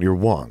as you got your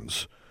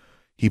wands."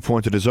 He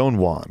pointed his own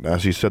wand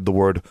as he said the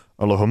word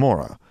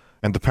Alohomora,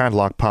 and the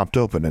padlock popped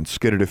open and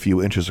skidded a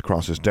few inches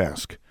across his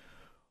desk.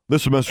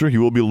 "This semester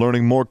you will be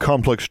learning more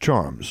complex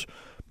charms,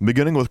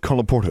 beginning with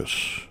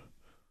Colloportus.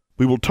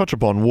 We will touch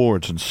upon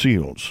wards and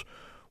seals,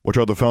 which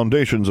are the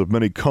foundations of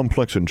many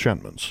complex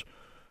enchantments.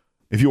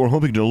 If you are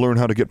hoping to learn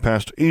how to get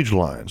past age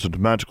lines and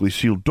magically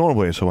sealed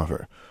doorways,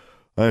 however,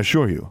 I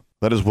assure you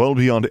that is well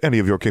beyond any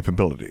of your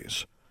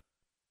capabilities."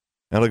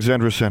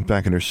 Alexandra sat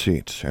back in her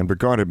seat and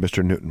regarded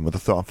Mr. Newton with a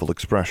thoughtful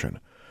expression.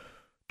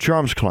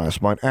 Charms class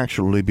might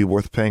actually be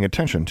worth paying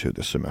attention to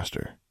this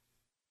semester.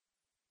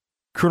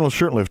 Colonel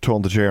Shirtliff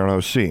told the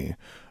JROC,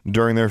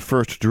 during their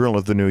first drill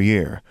of the new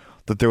year,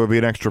 that there would be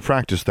an extra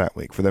practice that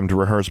week for them to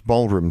rehearse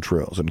ballroom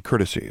drills and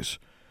courtesies.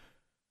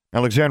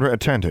 Alexandra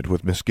attended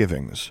with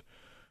misgivings.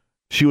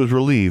 She was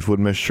relieved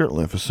when Miss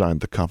Shirtliff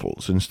assigned the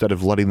couples, instead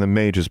of letting the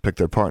mages pick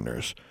their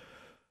partners.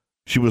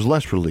 She was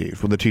less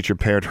relieved when the teacher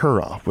paired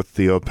her off with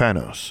Theo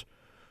Panos.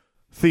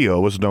 Theo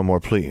was no more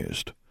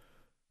pleased.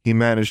 He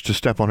managed to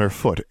step on her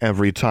foot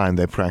every time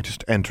they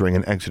practiced entering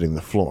and exiting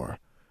the floor.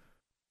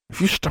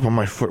 "If you step on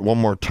my foot one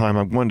more time,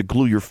 I'm going to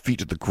glue your feet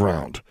to the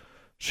ground,"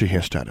 she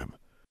hissed at him.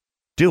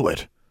 "Do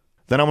it.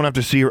 Then I'm going to have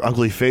to see your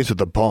ugly face at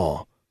the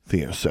ball,"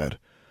 Theo said.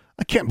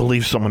 "I can't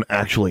believe someone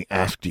actually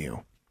asked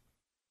you."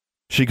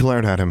 She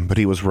glared at him, but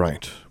he was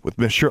right. With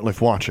Miss Shirtliff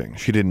watching,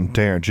 she didn't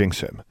dare jinx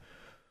him.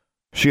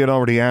 She had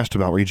already asked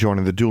about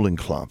rejoining the dueling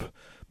club.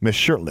 Miss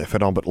Shirtliff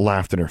had all but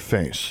laughed in her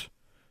face.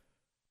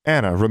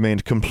 Anna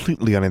remained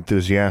completely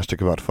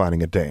unenthusiastic about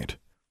finding a date.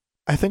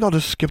 "I think I'll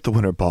just skip the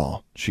winter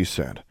ball," she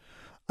said.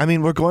 "I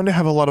mean, we're going to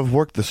have a lot of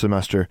work this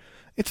semester.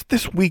 It's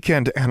this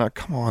weekend, Anna.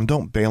 Come on,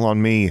 don't bail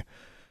on me."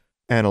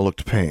 Anna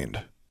looked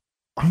pained.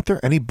 "Aren't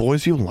there any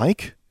boys you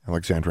like?"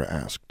 Alexandra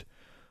asked.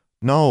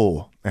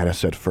 "No," Anna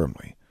said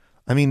firmly.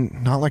 "I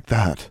mean, not like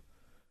that."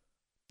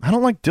 "I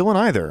don't like Dylan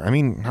either. I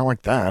mean, not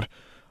like that.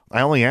 I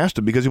only asked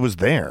him because he was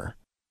there."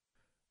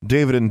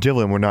 David and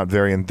Dylan were not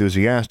very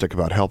enthusiastic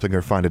about helping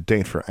her find a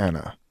date for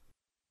Anna.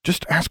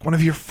 "Just ask one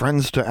of your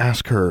friends to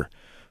ask her,"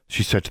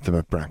 she said to them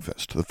at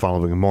breakfast the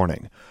following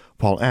morning,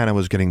 while Anna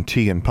was getting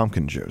tea and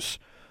pumpkin juice.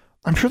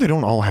 "I'm sure they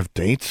don't all have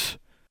dates."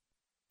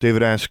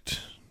 David asked,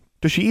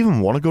 "Does she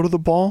even want to go to the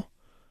ball?"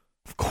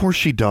 "Of course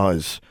she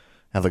does,"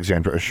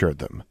 Alexandra assured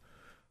them.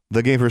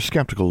 They gave her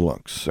skeptical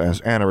looks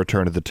as Anna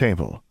returned to the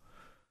table.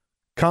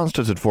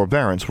 Constance and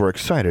Forbearance were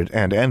excited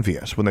and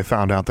envious when they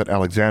found out that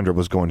Alexandra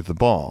was going to the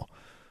ball.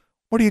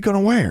 "What are you going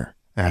to wear?"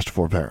 asked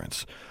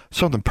Forbearance.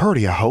 "Something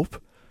purty, I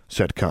hope,"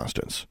 said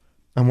Constance.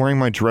 "I'm wearing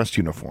my dress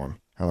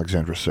uniform,"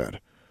 Alexandra said.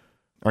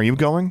 "Are you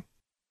going?"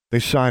 They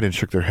sighed and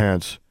shook their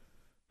heads.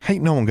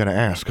 "Ain't no one going to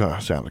ask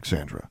us,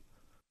 Alexandra."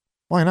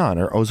 "Why not?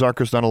 Are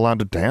Ozarkers not allowed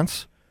to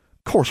dance?"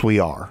 "Course we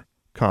are."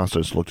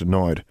 Constance looked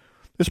annoyed.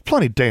 "There's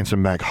plenty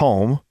dancing back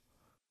home."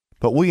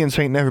 "But we ain't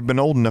never been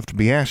old enough to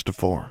be asked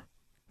for,"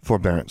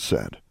 Forbearance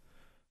said.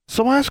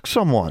 "So ask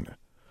someone."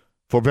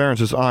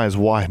 Forbearance's eyes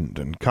widened,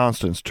 and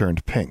Constance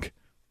turned pink.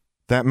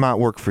 "That might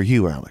work for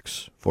you,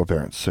 Alex,"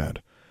 Forbearance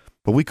said,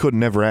 "but we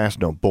couldn't ever ask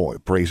no boy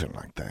brazen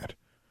like that."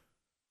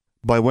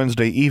 By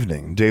Wednesday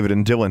evening, David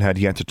and Dylan had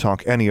yet to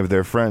talk any of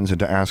their friends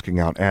into asking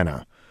out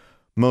Anna.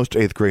 Most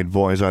 8th grade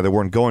boys either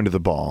weren't going to the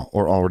ball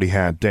or already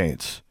had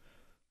dates.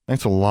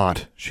 "Thanks a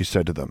lot," she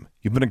said to them.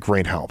 "You've been a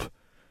great help."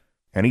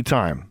 "Any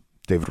time,"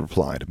 David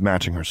replied,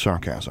 matching her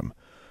sarcasm.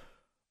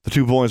 The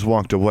two boys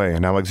walked away,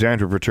 and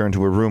Alexandra returned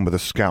to her room with a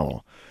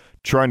scowl,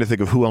 trying to think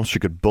of who else she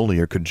could bully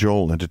or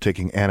cajole into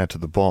taking Anna to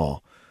the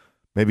ball.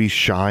 Maybe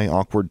shy,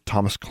 awkward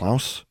Thomas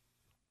Klaus?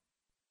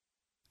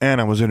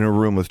 Anna was in her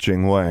room with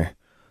Jingwei.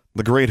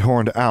 The great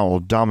horned owl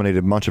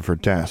dominated much of her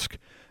desk,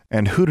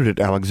 and hooted at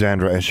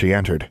Alexandra as she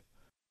entered.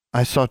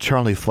 "I saw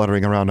Charlie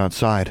fluttering around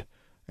outside,"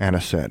 Anna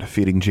said,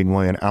 feeding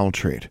Jingwei an owl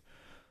treat.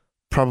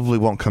 "Probably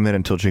won't come in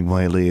until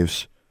Jingwei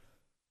leaves."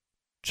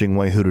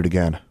 Jingwei hooted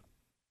again.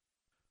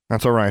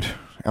 "That's all right."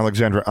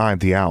 Alexandra eyed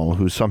the owl,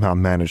 who somehow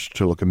managed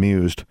to look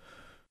amused.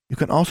 "You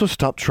can also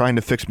stop trying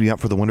to fix me up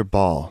for the winter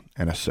ball,"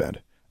 Anna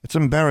said. "It's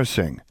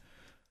embarrassing."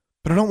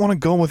 But I don't want to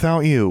go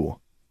without you.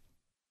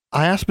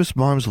 I asked Miss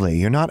Marmsley,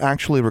 you're not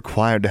actually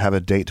required to have a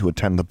date to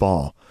attend the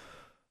ball.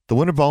 The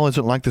winter ball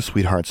isn't like the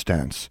Sweethearts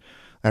dance.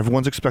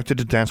 Everyone's expected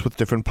to dance with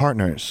different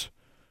partners.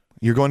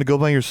 You're going to go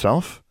by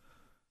yourself?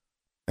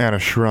 Anna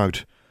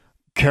shrugged.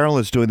 Carol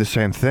is doing the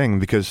same thing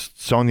because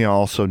Sonia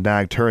also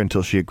nagged her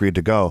until she agreed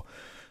to go.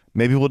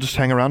 Maybe we'll just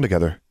hang around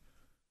together.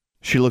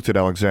 She looked at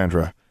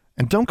Alexandra.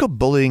 And don't go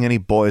bullying any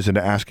boys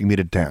into asking me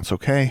to dance,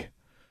 okay?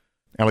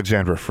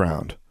 Alexandra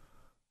frowned.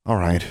 All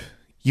right.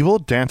 You will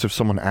dance if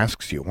someone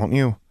asks you, won't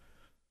you?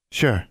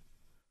 Sure.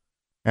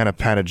 Anna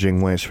patted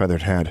Jingwei's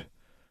feathered head.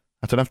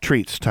 That's enough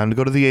treats. Time to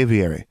go to the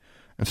aviary.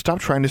 And stop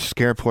trying to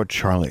scare poor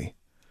Charlie.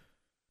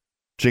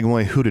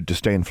 Jingwei hooted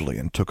disdainfully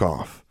and took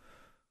off.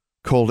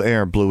 Cold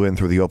air blew in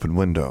through the open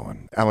window,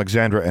 and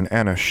Alexandra and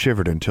Anna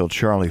shivered until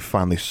Charlie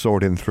finally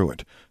soared in through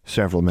it,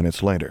 several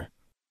minutes later.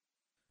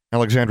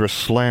 Alexandra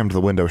slammed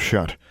the window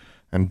shut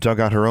and dug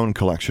out her own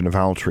collection of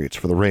owl treats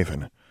for the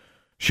raven.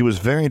 She was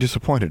very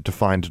disappointed to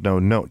find no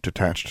note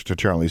attached to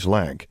Charlie's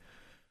leg.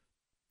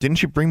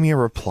 Didn't you bring me a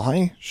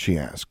reply? She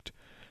asked.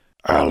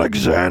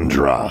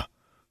 Alexandra,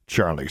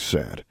 Charlie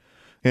said,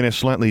 in a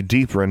slightly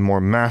deeper and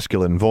more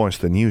masculine voice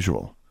than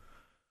usual.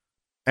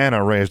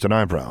 Anna raised an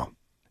eyebrow.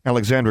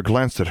 Alexandra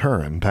glanced at her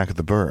and back at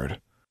the bird.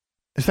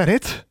 Is that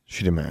it?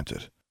 She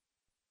demanded.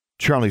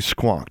 Charlie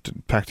squawked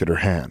and pecked at her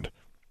hand.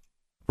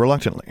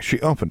 Reluctantly,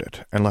 she opened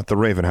it and let the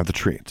raven have the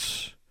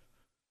treats.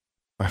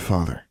 My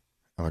father,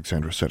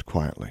 Alexandra said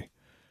quietly.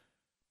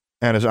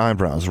 Anna's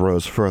eyebrows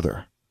rose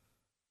further.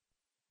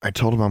 I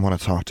told him I want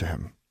to talk to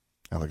him,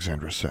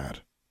 Alexandra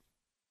said.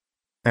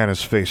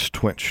 Anna's face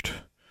twitched.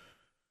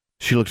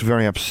 She looked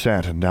very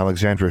upset, and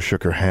Alexandra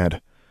shook her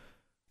head.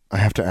 I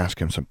have to ask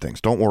him some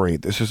things. Don't worry,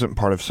 this isn't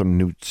part of some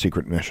new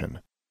secret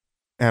mission.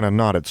 Anna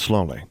nodded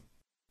slowly.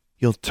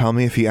 You'll tell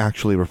me if he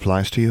actually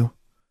replies to you?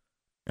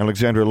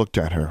 Alexandra looked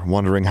at her,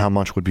 wondering how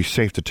much would be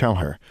safe to tell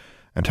her,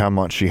 and how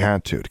much she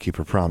had to keep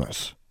her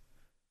promise.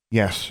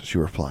 Yes, she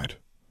replied.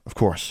 Of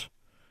course.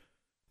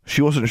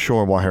 She wasn't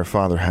sure why her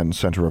father hadn't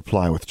sent a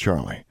reply with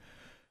Charlie.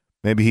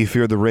 Maybe he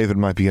feared the raven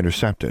might be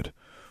intercepted,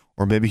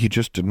 or maybe he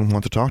just didn't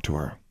want to talk to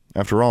her.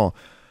 After all,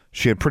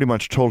 she had pretty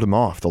much told him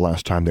off the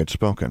last time they'd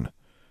spoken.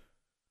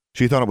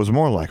 She thought it was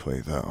more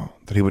likely, though,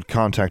 that he would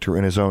contact her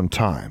in his own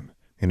time,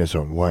 in his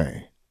own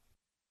way.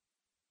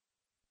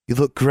 You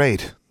look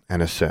great,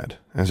 Anna said,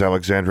 as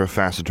Alexandra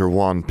fastened her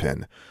wand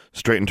pin,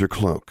 straightened her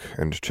cloak,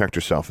 and checked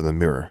herself in the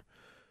mirror.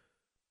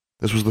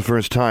 This was the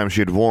first time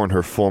she had worn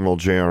her formal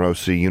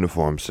JROC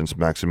uniform since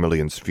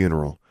Maximilian's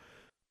funeral.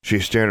 She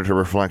stared at her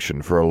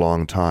reflection for a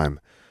long time,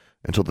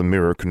 until the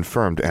mirror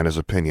confirmed Anna's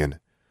opinion.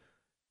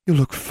 You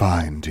look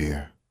fine,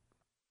 dear.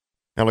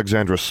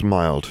 Alexandra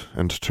smiled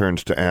and turned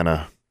to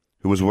Anna,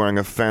 who was wearing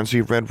a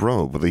fancy red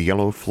robe with a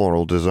yellow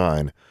floral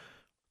design.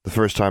 The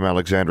first time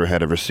Alexandra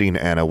had ever seen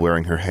Anna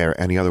wearing her hair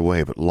any other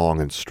way but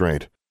long and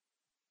straight.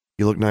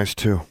 You look nice,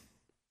 too.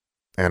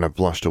 Anna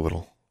blushed a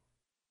little.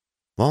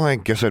 Well, I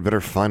guess I'd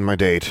better find my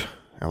date,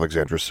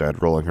 Alexandra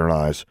said, rolling her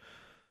eyes.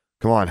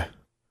 Come on.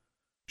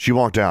 She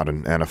walked out,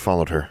 and Anna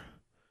followed her.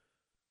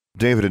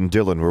 David and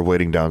Dylan were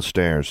waiting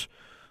downstairs.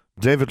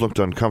 David looked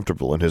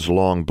uncomfortable in his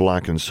long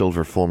black and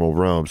silver formal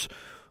robes,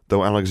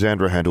 though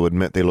Alexandra had to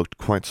admit they looked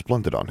quite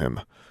splendid on him.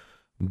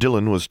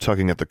 Dylan was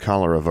tugging at the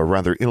collar of a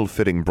rather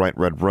ill-fitting bright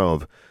red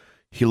robe.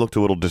 He looked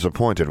a little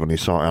disappointed when he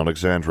saw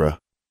Alexandra.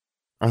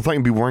 I thought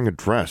you'd be wearing a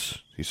dress,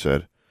 he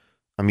said.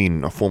 I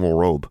mean, a formal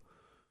robe.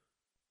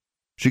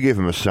 She gave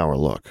him a sour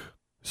look.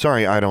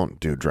 Sorry, I don't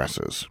do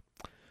dresses.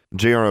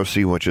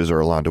 JROC witches are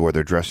allowed to wear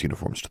their dress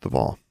uniforms to the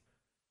ball.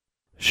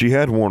 She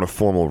had worn a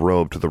formal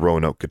robe to the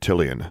Roanoke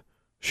Cotillion.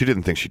 She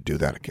didn't think she'd do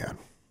that again.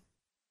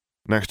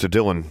 Next to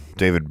Dylan,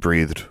 David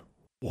breathed,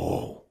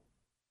 Whoa.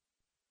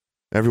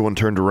 Everyone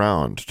turned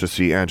around to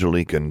see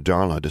Angelique and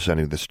Darla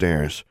descending the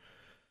stairs.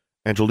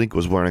 Angelique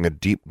was wearing a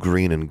deep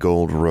green and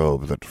gold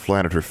robe that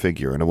flattered her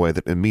figure in a way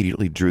that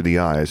immediately drew the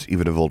eyes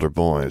even of older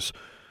boys.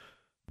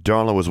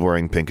 Darla was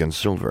wearing pink and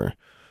silver.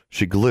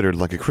 She glittered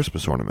like a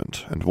Christmas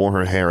ornament and wore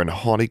her hair in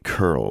haughty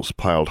curls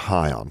piled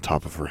high on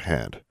top of her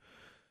head.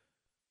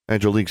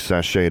 Angelique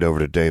sashayed over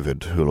to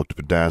David, who looked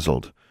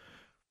bedazzled.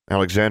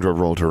 Alexandra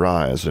rolled her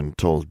eyes and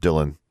told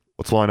Dylan,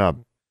 Let's line up.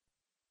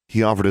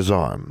 He offered his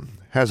arm.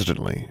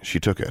 Hesitantly, she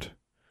took it.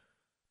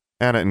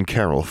 Anna and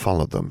Carol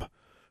followed them.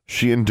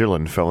 She and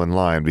Dylan fell in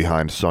line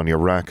behind Sonia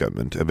Rackham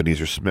and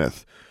Ebenezer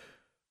Smith.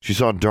 She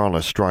saw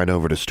Darla stride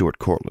over to Stuart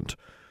Cortland.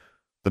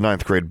 The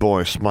ninth-grade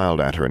boy smiled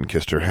at her and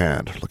kissed her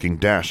hand, looking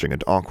dashing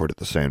and awkward at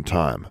the same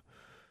time.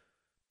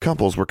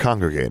 Couples were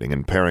congregating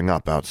and pairing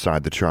up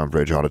outside the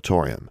Charmbridge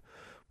Auditorium,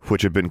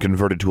 which had been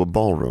converted to a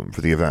ballroom for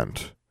the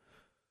event.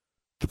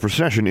 The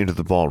procession into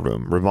the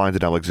ballroom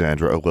reminded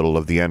Alexandra a little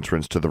of the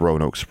entrance to the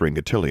Roanoke Spring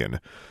Cotillion,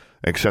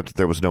 except that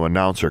there was no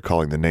announcer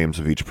calling the names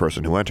of each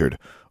person who entered,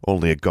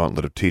 only a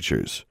gauntlet of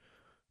teachers.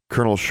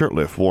 Colonel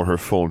Shirtliff wore her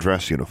full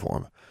dress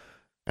uniform.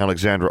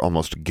 Alexandra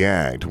almost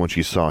gagged when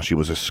she saw she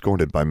was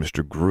escorted by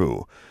Mr.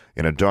 Grew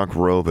in a dark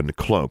robe and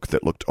cloak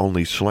that looked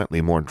only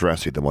slightly more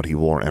dressy than what he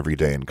wore every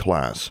day in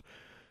class.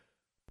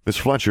 Miss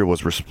Fletcher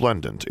was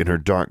resplendent in her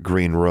dark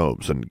green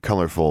robes and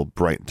colorful,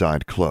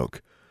 bright-dyed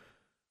cloak.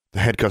 The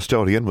head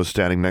custodian was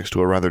standing next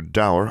to a rather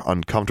dour,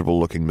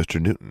 uncomfortable-looking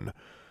Mr. Newton.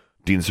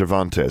 Dean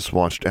Cervantes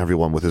watched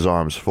everyone with his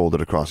arms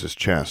folded across his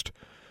chest.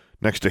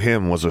 Next to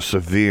him was a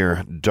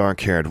severe,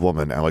 dark-haired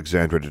woman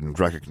Alexandra didn't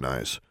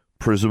recognize,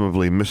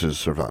 presumably Mrs.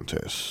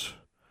 Cervantes.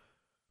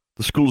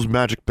 The school's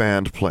magic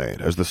band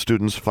played as the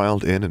students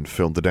filed in and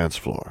filled the dance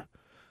floor.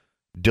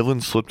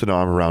 Dylan slipped an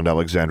arm around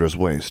Alexandra's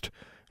waist,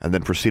 and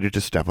then proceeded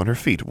to step on her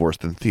feet worse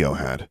than Theo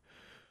had.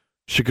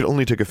 She could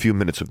only take a few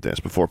minutes of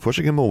this before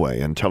pushing him away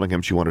and telling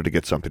him she wanted to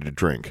get something to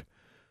drink.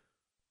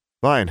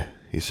 "Fine,"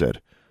 he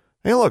said.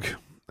 "Hey, look,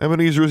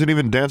 Ebenezer isn't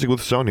even dancing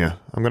with Sonia.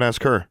 I'm going to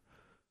ask her."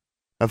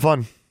 "Have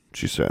fun,"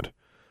 she said.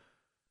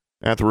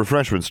 At the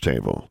refreshments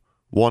table,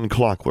 one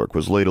clockwork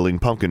was ladling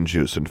pumpkin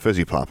juice and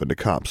fizzy pop into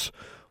cups,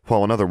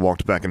 while another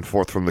walked back and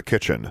forth from the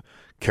kitchen,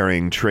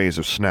 carrying trays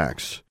of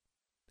snacks.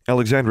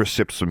 Alexandra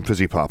sipped some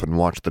fizzy pop and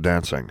watched the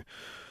dancing.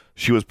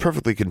 She was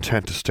perfectly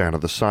content to stand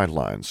on the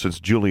sidelines, since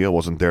Julia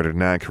wasn't there to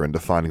nag her into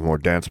finding more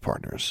dance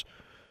partners.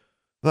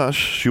 Thus,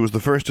 she was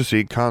the first to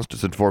see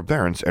Constance and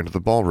Forbearance enter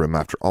the ballroom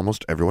after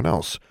almost everyone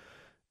else,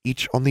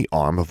 each on the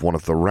arm of one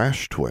of the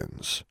Rash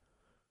twins.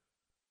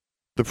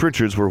 The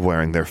Pritchards were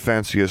wearing their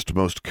fanciest,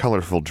 most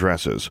colorful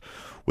dresses,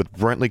 with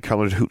brightly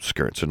colored hoot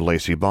skirts and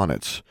lacy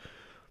bonnets.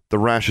 The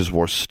Rashes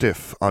wore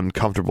stiff,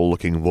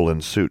 uncomfortable-looking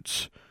woolen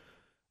suits.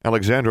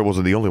 Alexandra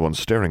wasn't the only one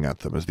staring at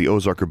them as the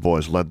Ozarker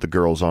boys led the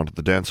girls onto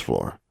the dance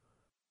floor.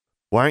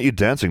 "Why aren't you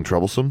dancing,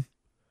 Troublesome?"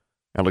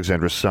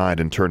 Alexandra sighed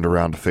and turned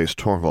around to face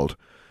Torvald.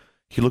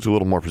 He looked a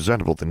little more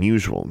presentable than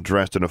usual,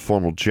 dressed in a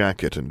formal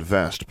jacket and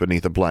vest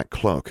beneath a black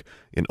cloak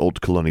in old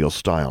colonial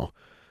style.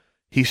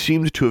 He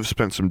seemed to have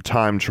spent some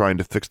time trying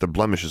to fix the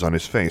blemishes on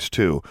his face,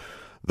 too,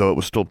 though it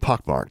was still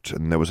pockmarked,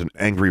 and there was an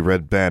angry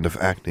red band of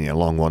acne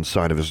along one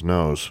side of his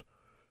nose.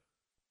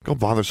 "Go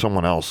bother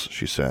someone else,"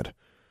 she said.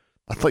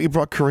 "I thought you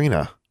brought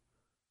Karina."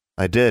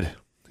 "I did,"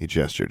 he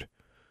gestured.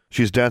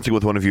 "She's dancing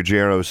with one of your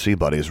JROC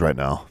buddies right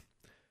now."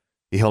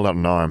 He held out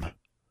an arm.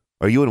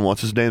 "Are you and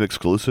what's-his-name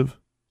exclusive?"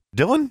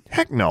 "Dylan?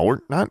 Heck no,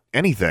 we're not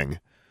anything."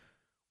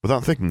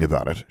 Without thinking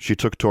about it, she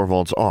took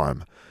Torvald's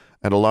arm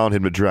and allowed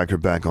him to drag her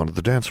back onto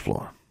the dance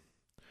floor.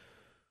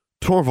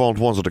 Torvald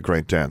wasn't a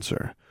great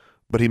dancer,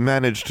 but he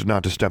managed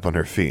not to step on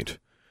her feet.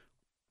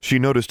 She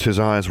noticed his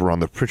eyes were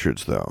on the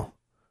Pritchards, though.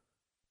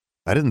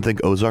 "I didn't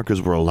think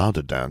Ozarkers were allowed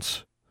to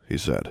dance," he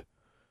said.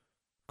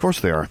 "Of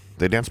course they are.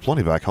 They dance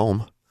plenty back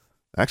home."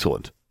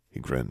 "Excellent," he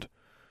grinned.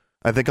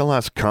 "I think I'll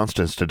ask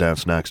Constance to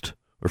dance next,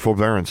 or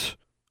Forbearance.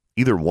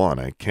 Either one,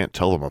 I can't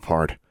tell them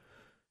apart."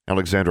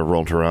 Alexandra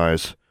rolled her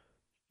eyes.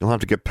 "You'll have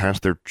to get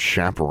past their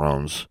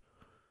chaperones."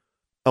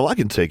 "Oh, I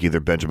can take either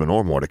Benjamin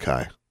or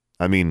Mordecai.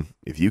 I mean,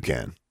 if you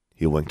can."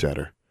 He winked at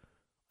her.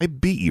 "I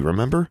beat you,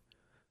 remember?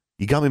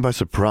 You got me by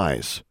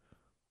surprise.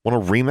 Want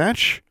a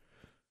rematch?"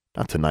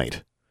 "Not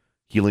tonight."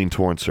 He leaned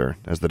towards her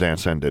as the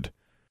dance ended.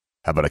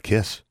 "How about a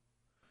kiss?"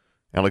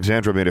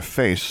 Alexandra made a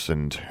face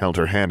and held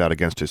her hand out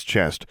against his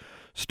chest,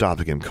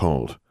 stopping him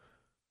cold.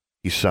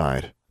 He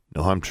sighed.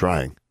 "No, I'm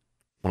trying."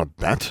 "Want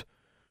to bet?"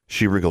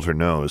 She wriggled her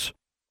nose.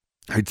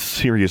 "I'd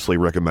seriously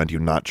recommend you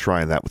not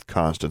try that with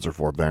Constance or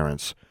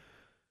Forbearance."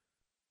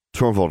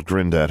 Torvald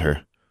grinned at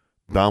her,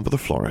 bowed with a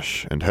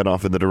flourish, and head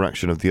off in the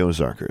direction of the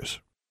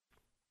Ozarkers.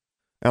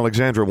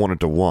 Alexandra wanted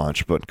to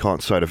watch, but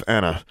caught sight of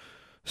Anna,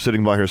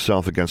 sitting by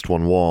herself against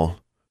one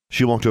wall.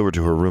 She walked over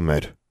to her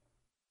roommate.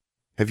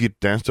 "Have you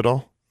danced at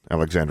all?"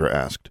 Alexandra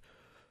asked.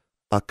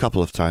 "A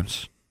couple of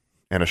times."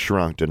 Anna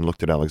shrugged and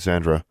looked at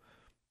Alexandra.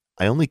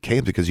 "I only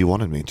came because you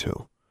wanted me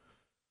to."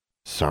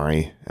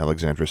 "Sorry,"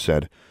 Alexandra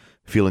said,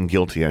 feeling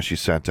guilty as she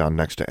sat down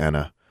next to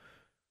Anna.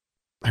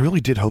 "I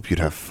really did hope you'd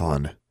have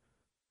fun."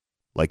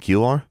 "Like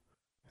you are?"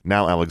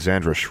 Now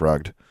Alexandra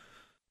shrugged.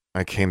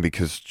 "I came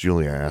because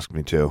Julia asked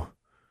me to."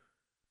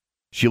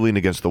 She leaned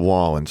against the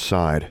wall and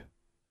sighed.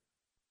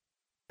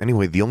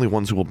 "Anyway, the only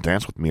ones who will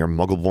dance with me are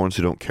muggleborns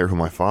who don't care who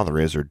my father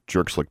is or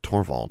jerks like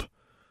Torvald."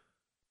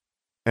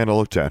 Anna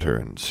looked at her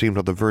and seemed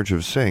on the verge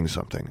of saying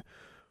something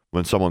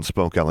when someone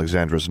spoke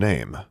Alexandra's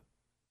name.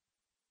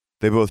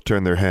 They both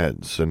turned their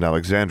heads, and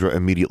Alexandra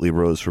immediately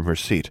rose from her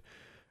seat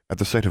at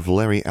the sight of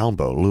Larry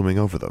Albo looming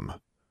over them.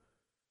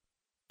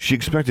 She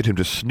expected him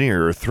to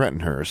sneer or threaten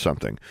her or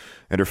something,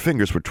 and her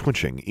fingers were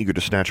twitching, eager to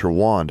snatch her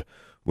wand,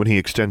 when he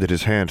extended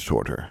his hand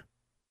toward her.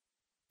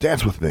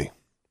 "Dance with me,"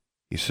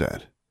 he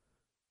said.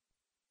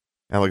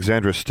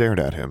 Alexandra stared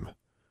at him.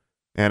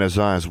 Anna's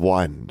eyes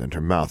widened and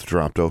her mouth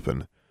dropped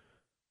open.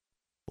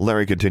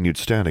 Larry continued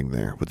standing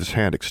there, with his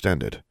hand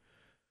extended.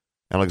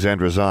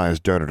 Alexandra's eyes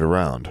darted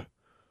around.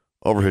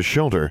 Over his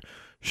shoulder,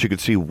 she could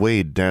see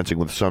Wade dancing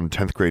with some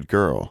 10th grade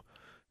girl.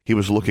 He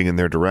was looking in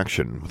their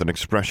direction with an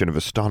expression of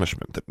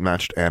astonishment that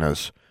matched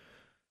Anna's.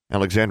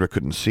 Alexandra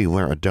couldn't see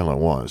where Adela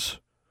was.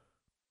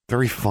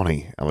 "Very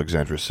funny,"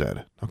 Alexandra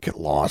said. "Don't get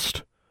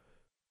lost."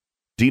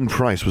 Dean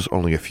Price was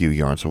only a few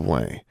yards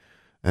away,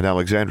 and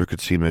Alexandra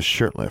could see Miss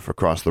Shirtliff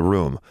across the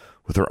room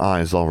with her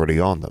eyes already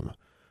on them.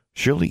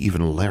 Surely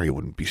even Larry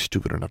wouldn't be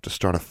stupid enough to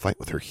start a fight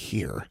with her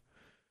here.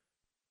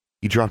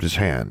 He dropped his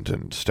hand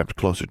and stepped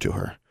closer to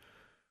her.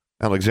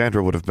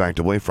 Alexandra would have backed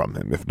away from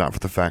him if not for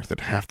the fact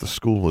that half the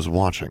school was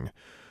watching,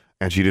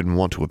 and she didn't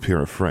want to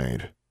appear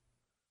afraid.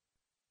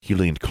 He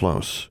leaned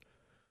close.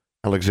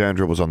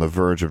 Alexandra was on the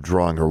verge of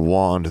drawing her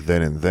wand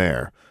then and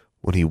there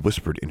when he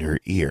whispered in her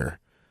ear,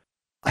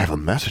 "I have a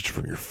message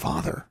from your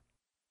father."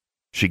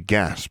 She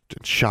gasped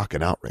in shock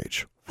and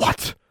outrage.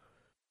 "What?"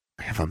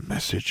 "I have a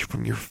message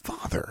from your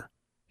father,"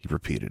 he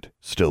repeated,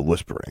 still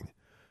whispering.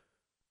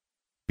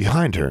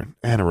 Behind her,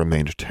 Anna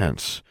remained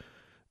tense,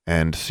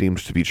 and seemed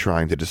to be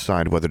trying to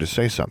decide whether to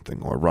say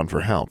something or run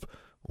for help,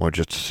 or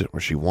just sit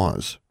where she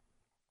was.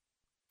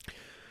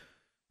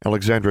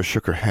 Alexandra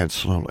shook her head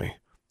slowly.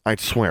 "I'd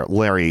swear,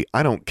 Larry,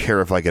 I don't care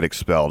if I get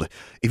expelled.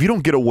 If you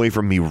don't get away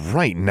from me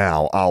right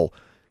now, I'll—"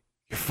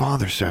 "Your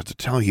father says to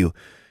tell you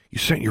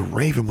sent your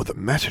raven with a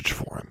message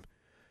for him.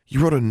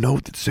 You wrote a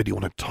note that said you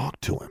want to talk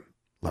to him,"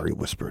 Larry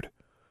whispered.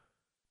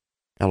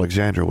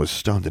 Alexandra was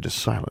stunned into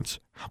silence.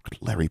 How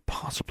could Larry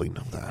possibly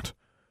know that?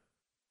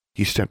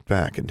 He stepped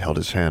back and held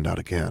his hand out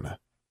again.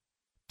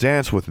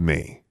 "Dance with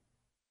me."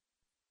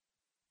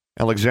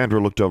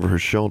 Alexandra looked over her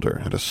shoulder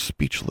at a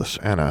speechless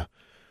Anna.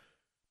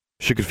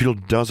 She could feel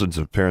dozens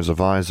of pairs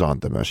of eyes on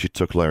them as she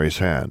took Larry's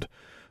hand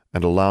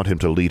and allowed him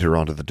to lead her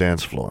onto the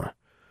dance floor.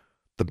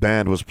 The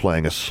band was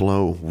playing a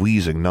slow,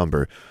 wheezing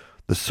number,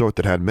 the sort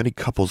that had many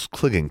couples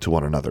clinging to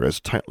one another as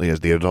tightly as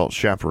the adult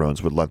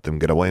chaperones would let them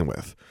get away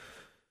with.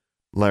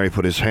 Larry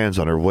put his hands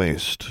on her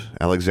waist.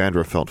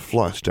 Alexandra felt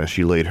flushed as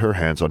she laid her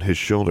hands on his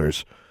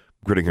shoulders,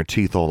 gritting her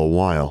teeth all the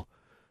while.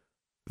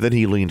 Then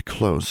he leaned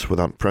close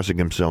without pressing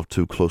himself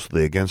too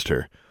closely against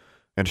her,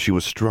 and she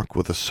was struck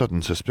with a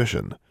sudden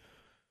suspicion.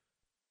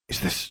 Is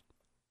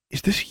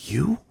this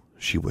you?"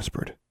 she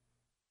whispered.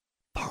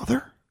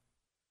 "Father?"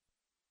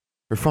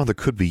 Her father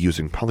could be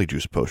using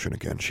Polyjuice Potion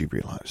again, she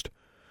realized.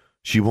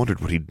 She wondered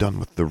what he'd done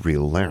with the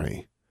real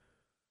Larry.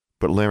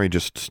 But Larry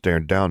just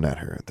stared down at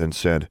her, then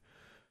said,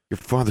 "Your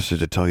father said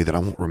to tell you that I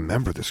won't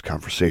remember this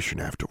conversation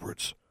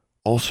afterwards.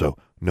 Also,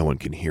 no one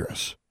can hear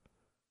us."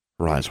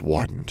 Her eyes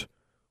widened.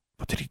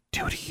 "What did he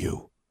do to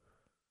you?"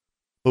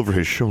 Over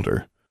his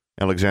shoulder,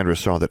 Alexandra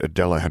saw that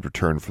Adela had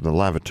returned from the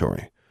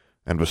lavatory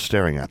and was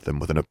staring at them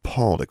with an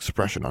appalled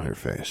expression on her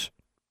face.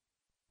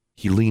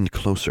 He leaned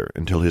closer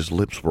until his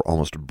lips were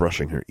almost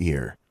brushing her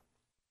ear.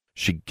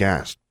 She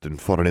gasped and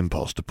fought an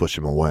impulse to push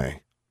him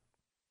away.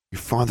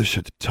 "Your father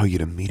said to tell you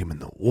to meet him in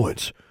the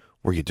woods,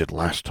 where you did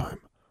last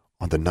time,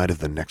 on the night of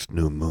the next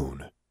new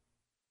moon."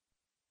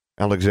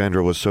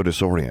 Alexandra was so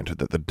disoriented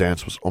that the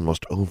dance was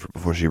almost over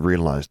before she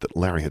realized that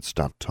Larry had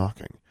stopped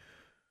talking.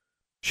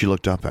 She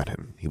looked up at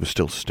him. He was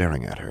still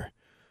staring at her.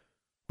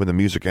 When the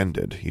music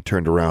ended, he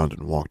turned around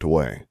and walked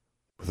away,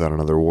 without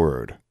another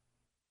word.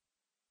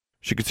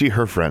 She could see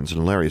her friends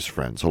and Larry's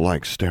friends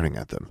alike staring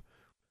at them.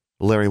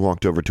 Larry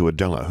walked over to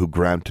Adela, who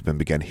grabbed him and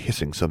began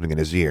hissing something in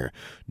his ear,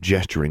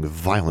 gesturing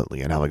violently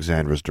in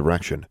Alexandra's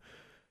direction.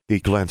 He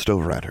glanced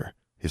over at her.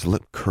 His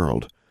lip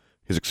curled.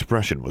 His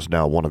expression was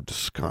now one of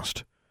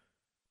disgust.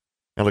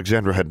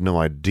 Alexandra had no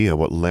idea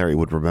what Larry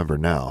would remember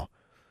now.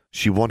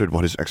 She wondered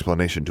what his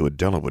explanation to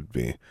Adela would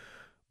be,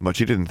 but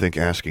she didn't think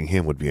asking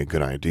him would be a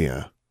good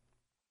idea.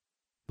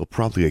 "They'll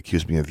probably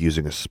accuse me of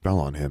using a spell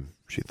on him,"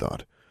 she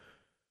thought.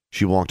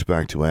 She walked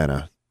back to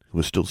Anna, who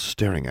was still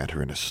staring at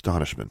her in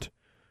astonishment.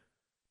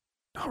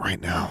 "Not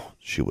right now,"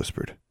 she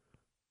whispered.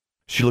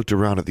 She looked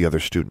around at the other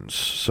students.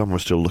 Some were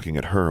still looking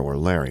at her or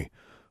Larry,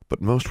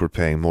 but most were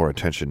paying more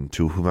attention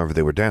to whomever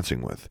they were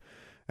dancing with,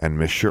 and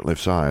Miss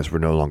Shirtlift's eyes were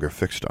no longer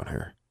fixed on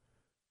her.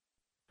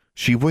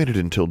 She waited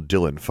until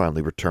Dylan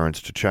finally returned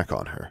to check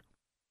on her.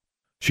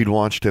 She'd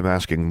watched him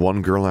asking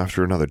one girl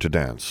after another to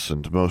dance,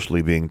 and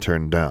mostly being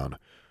turned down.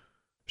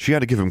 She had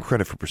to give him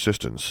credit for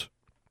persistence.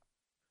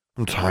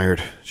 "I'm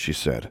tired," she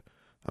said.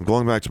 "I'm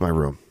going back to my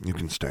room. You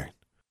can stay."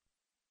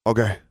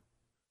 "Okay."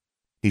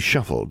 He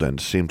shuffled and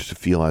seemed to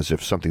feel as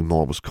if something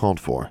more was called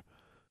for.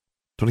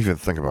 "Don't even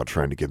think about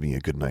trying to give me a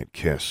goodnight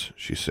kiss,"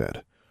 she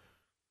said.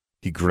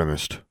 He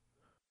grimaced.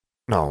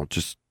 "No,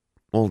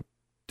 well,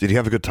 did you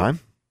have a good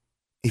time?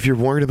 If you're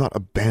worried about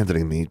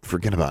abandoning me,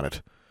 forget about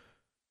it."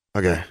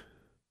 "Okay."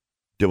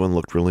 Dylan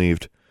looked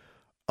relieved.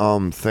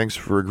 Thanks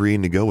for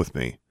agreeing to go with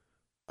me."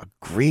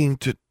 "Agreeing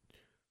to—"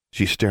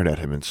 She stared at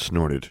him and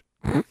snorted.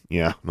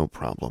 "Yeah, no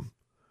problem."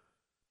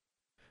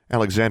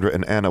 Alexandra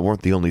and Anna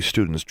weren't the only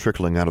students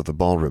trickling out of the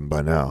ballroom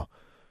by now.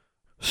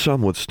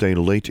 Some would stay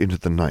late into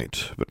the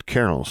night, but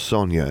Carol,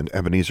 Sonia, and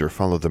Ebenezer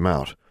followed them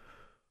out.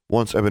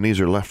 Once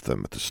Ebenezer left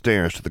them at the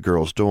stairs to the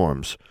girls'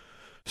 dorms,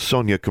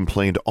 Sonia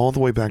complained all the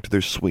way back to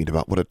their suite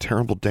about what a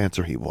terrible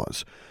dancer he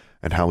was,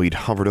 and how he'd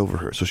hovered over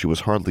her so she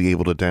was hardly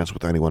able to dance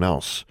with anyone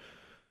else.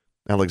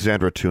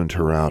 Alexandra tuned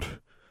her out.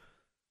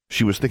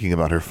 She was thinking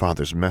about her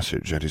father's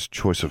message and his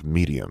choice of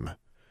medium.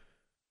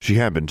 She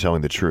had been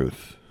telling the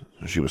truth.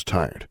 She was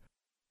tired.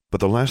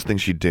 But the last thing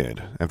she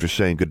did, after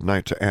saying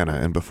goodnight to Anna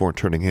and before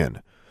turning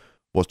in,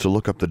 was to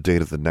look up the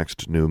date of the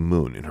next new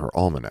moon in her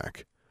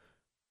almanac.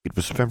 It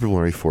was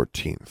February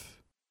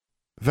 14th,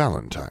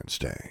 Valentine's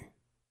Day.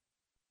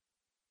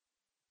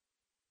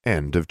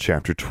 End of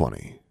Chapter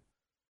 20.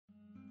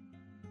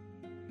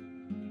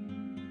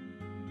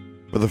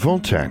 For the full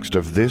text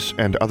of this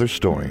and other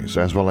stories,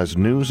 as well as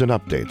news and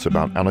updates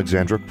about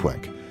Alexandra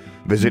Quick,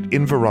 visit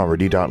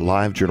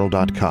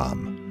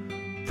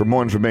inverarity.livejournal.com. For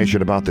more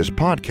information about this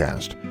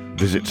podcast,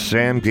 visit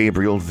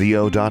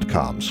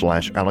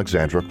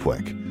samgabrielvo.com/Alexandra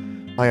Quick.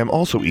 I am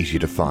also easy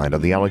to find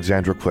on the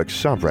Alexandra Quick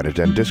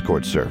subreddit and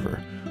Discord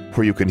server,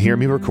 where you can hear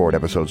me record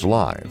episodes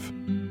live.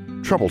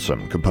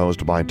 Troublesome,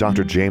 composed by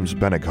Dr. James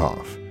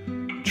Benighoff.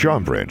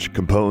 Charmbridge,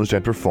 composed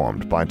and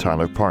performed by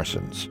Tyler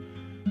Parsons.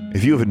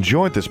 If you have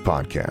enjoyed this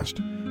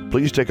podcast,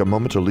 please take a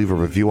moment to leave a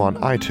review on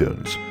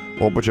iTunes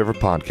or whichever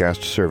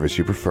podcast service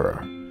you prefer.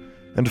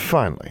 And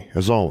finally,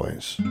 as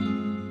always,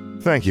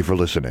 thank you for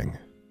listening.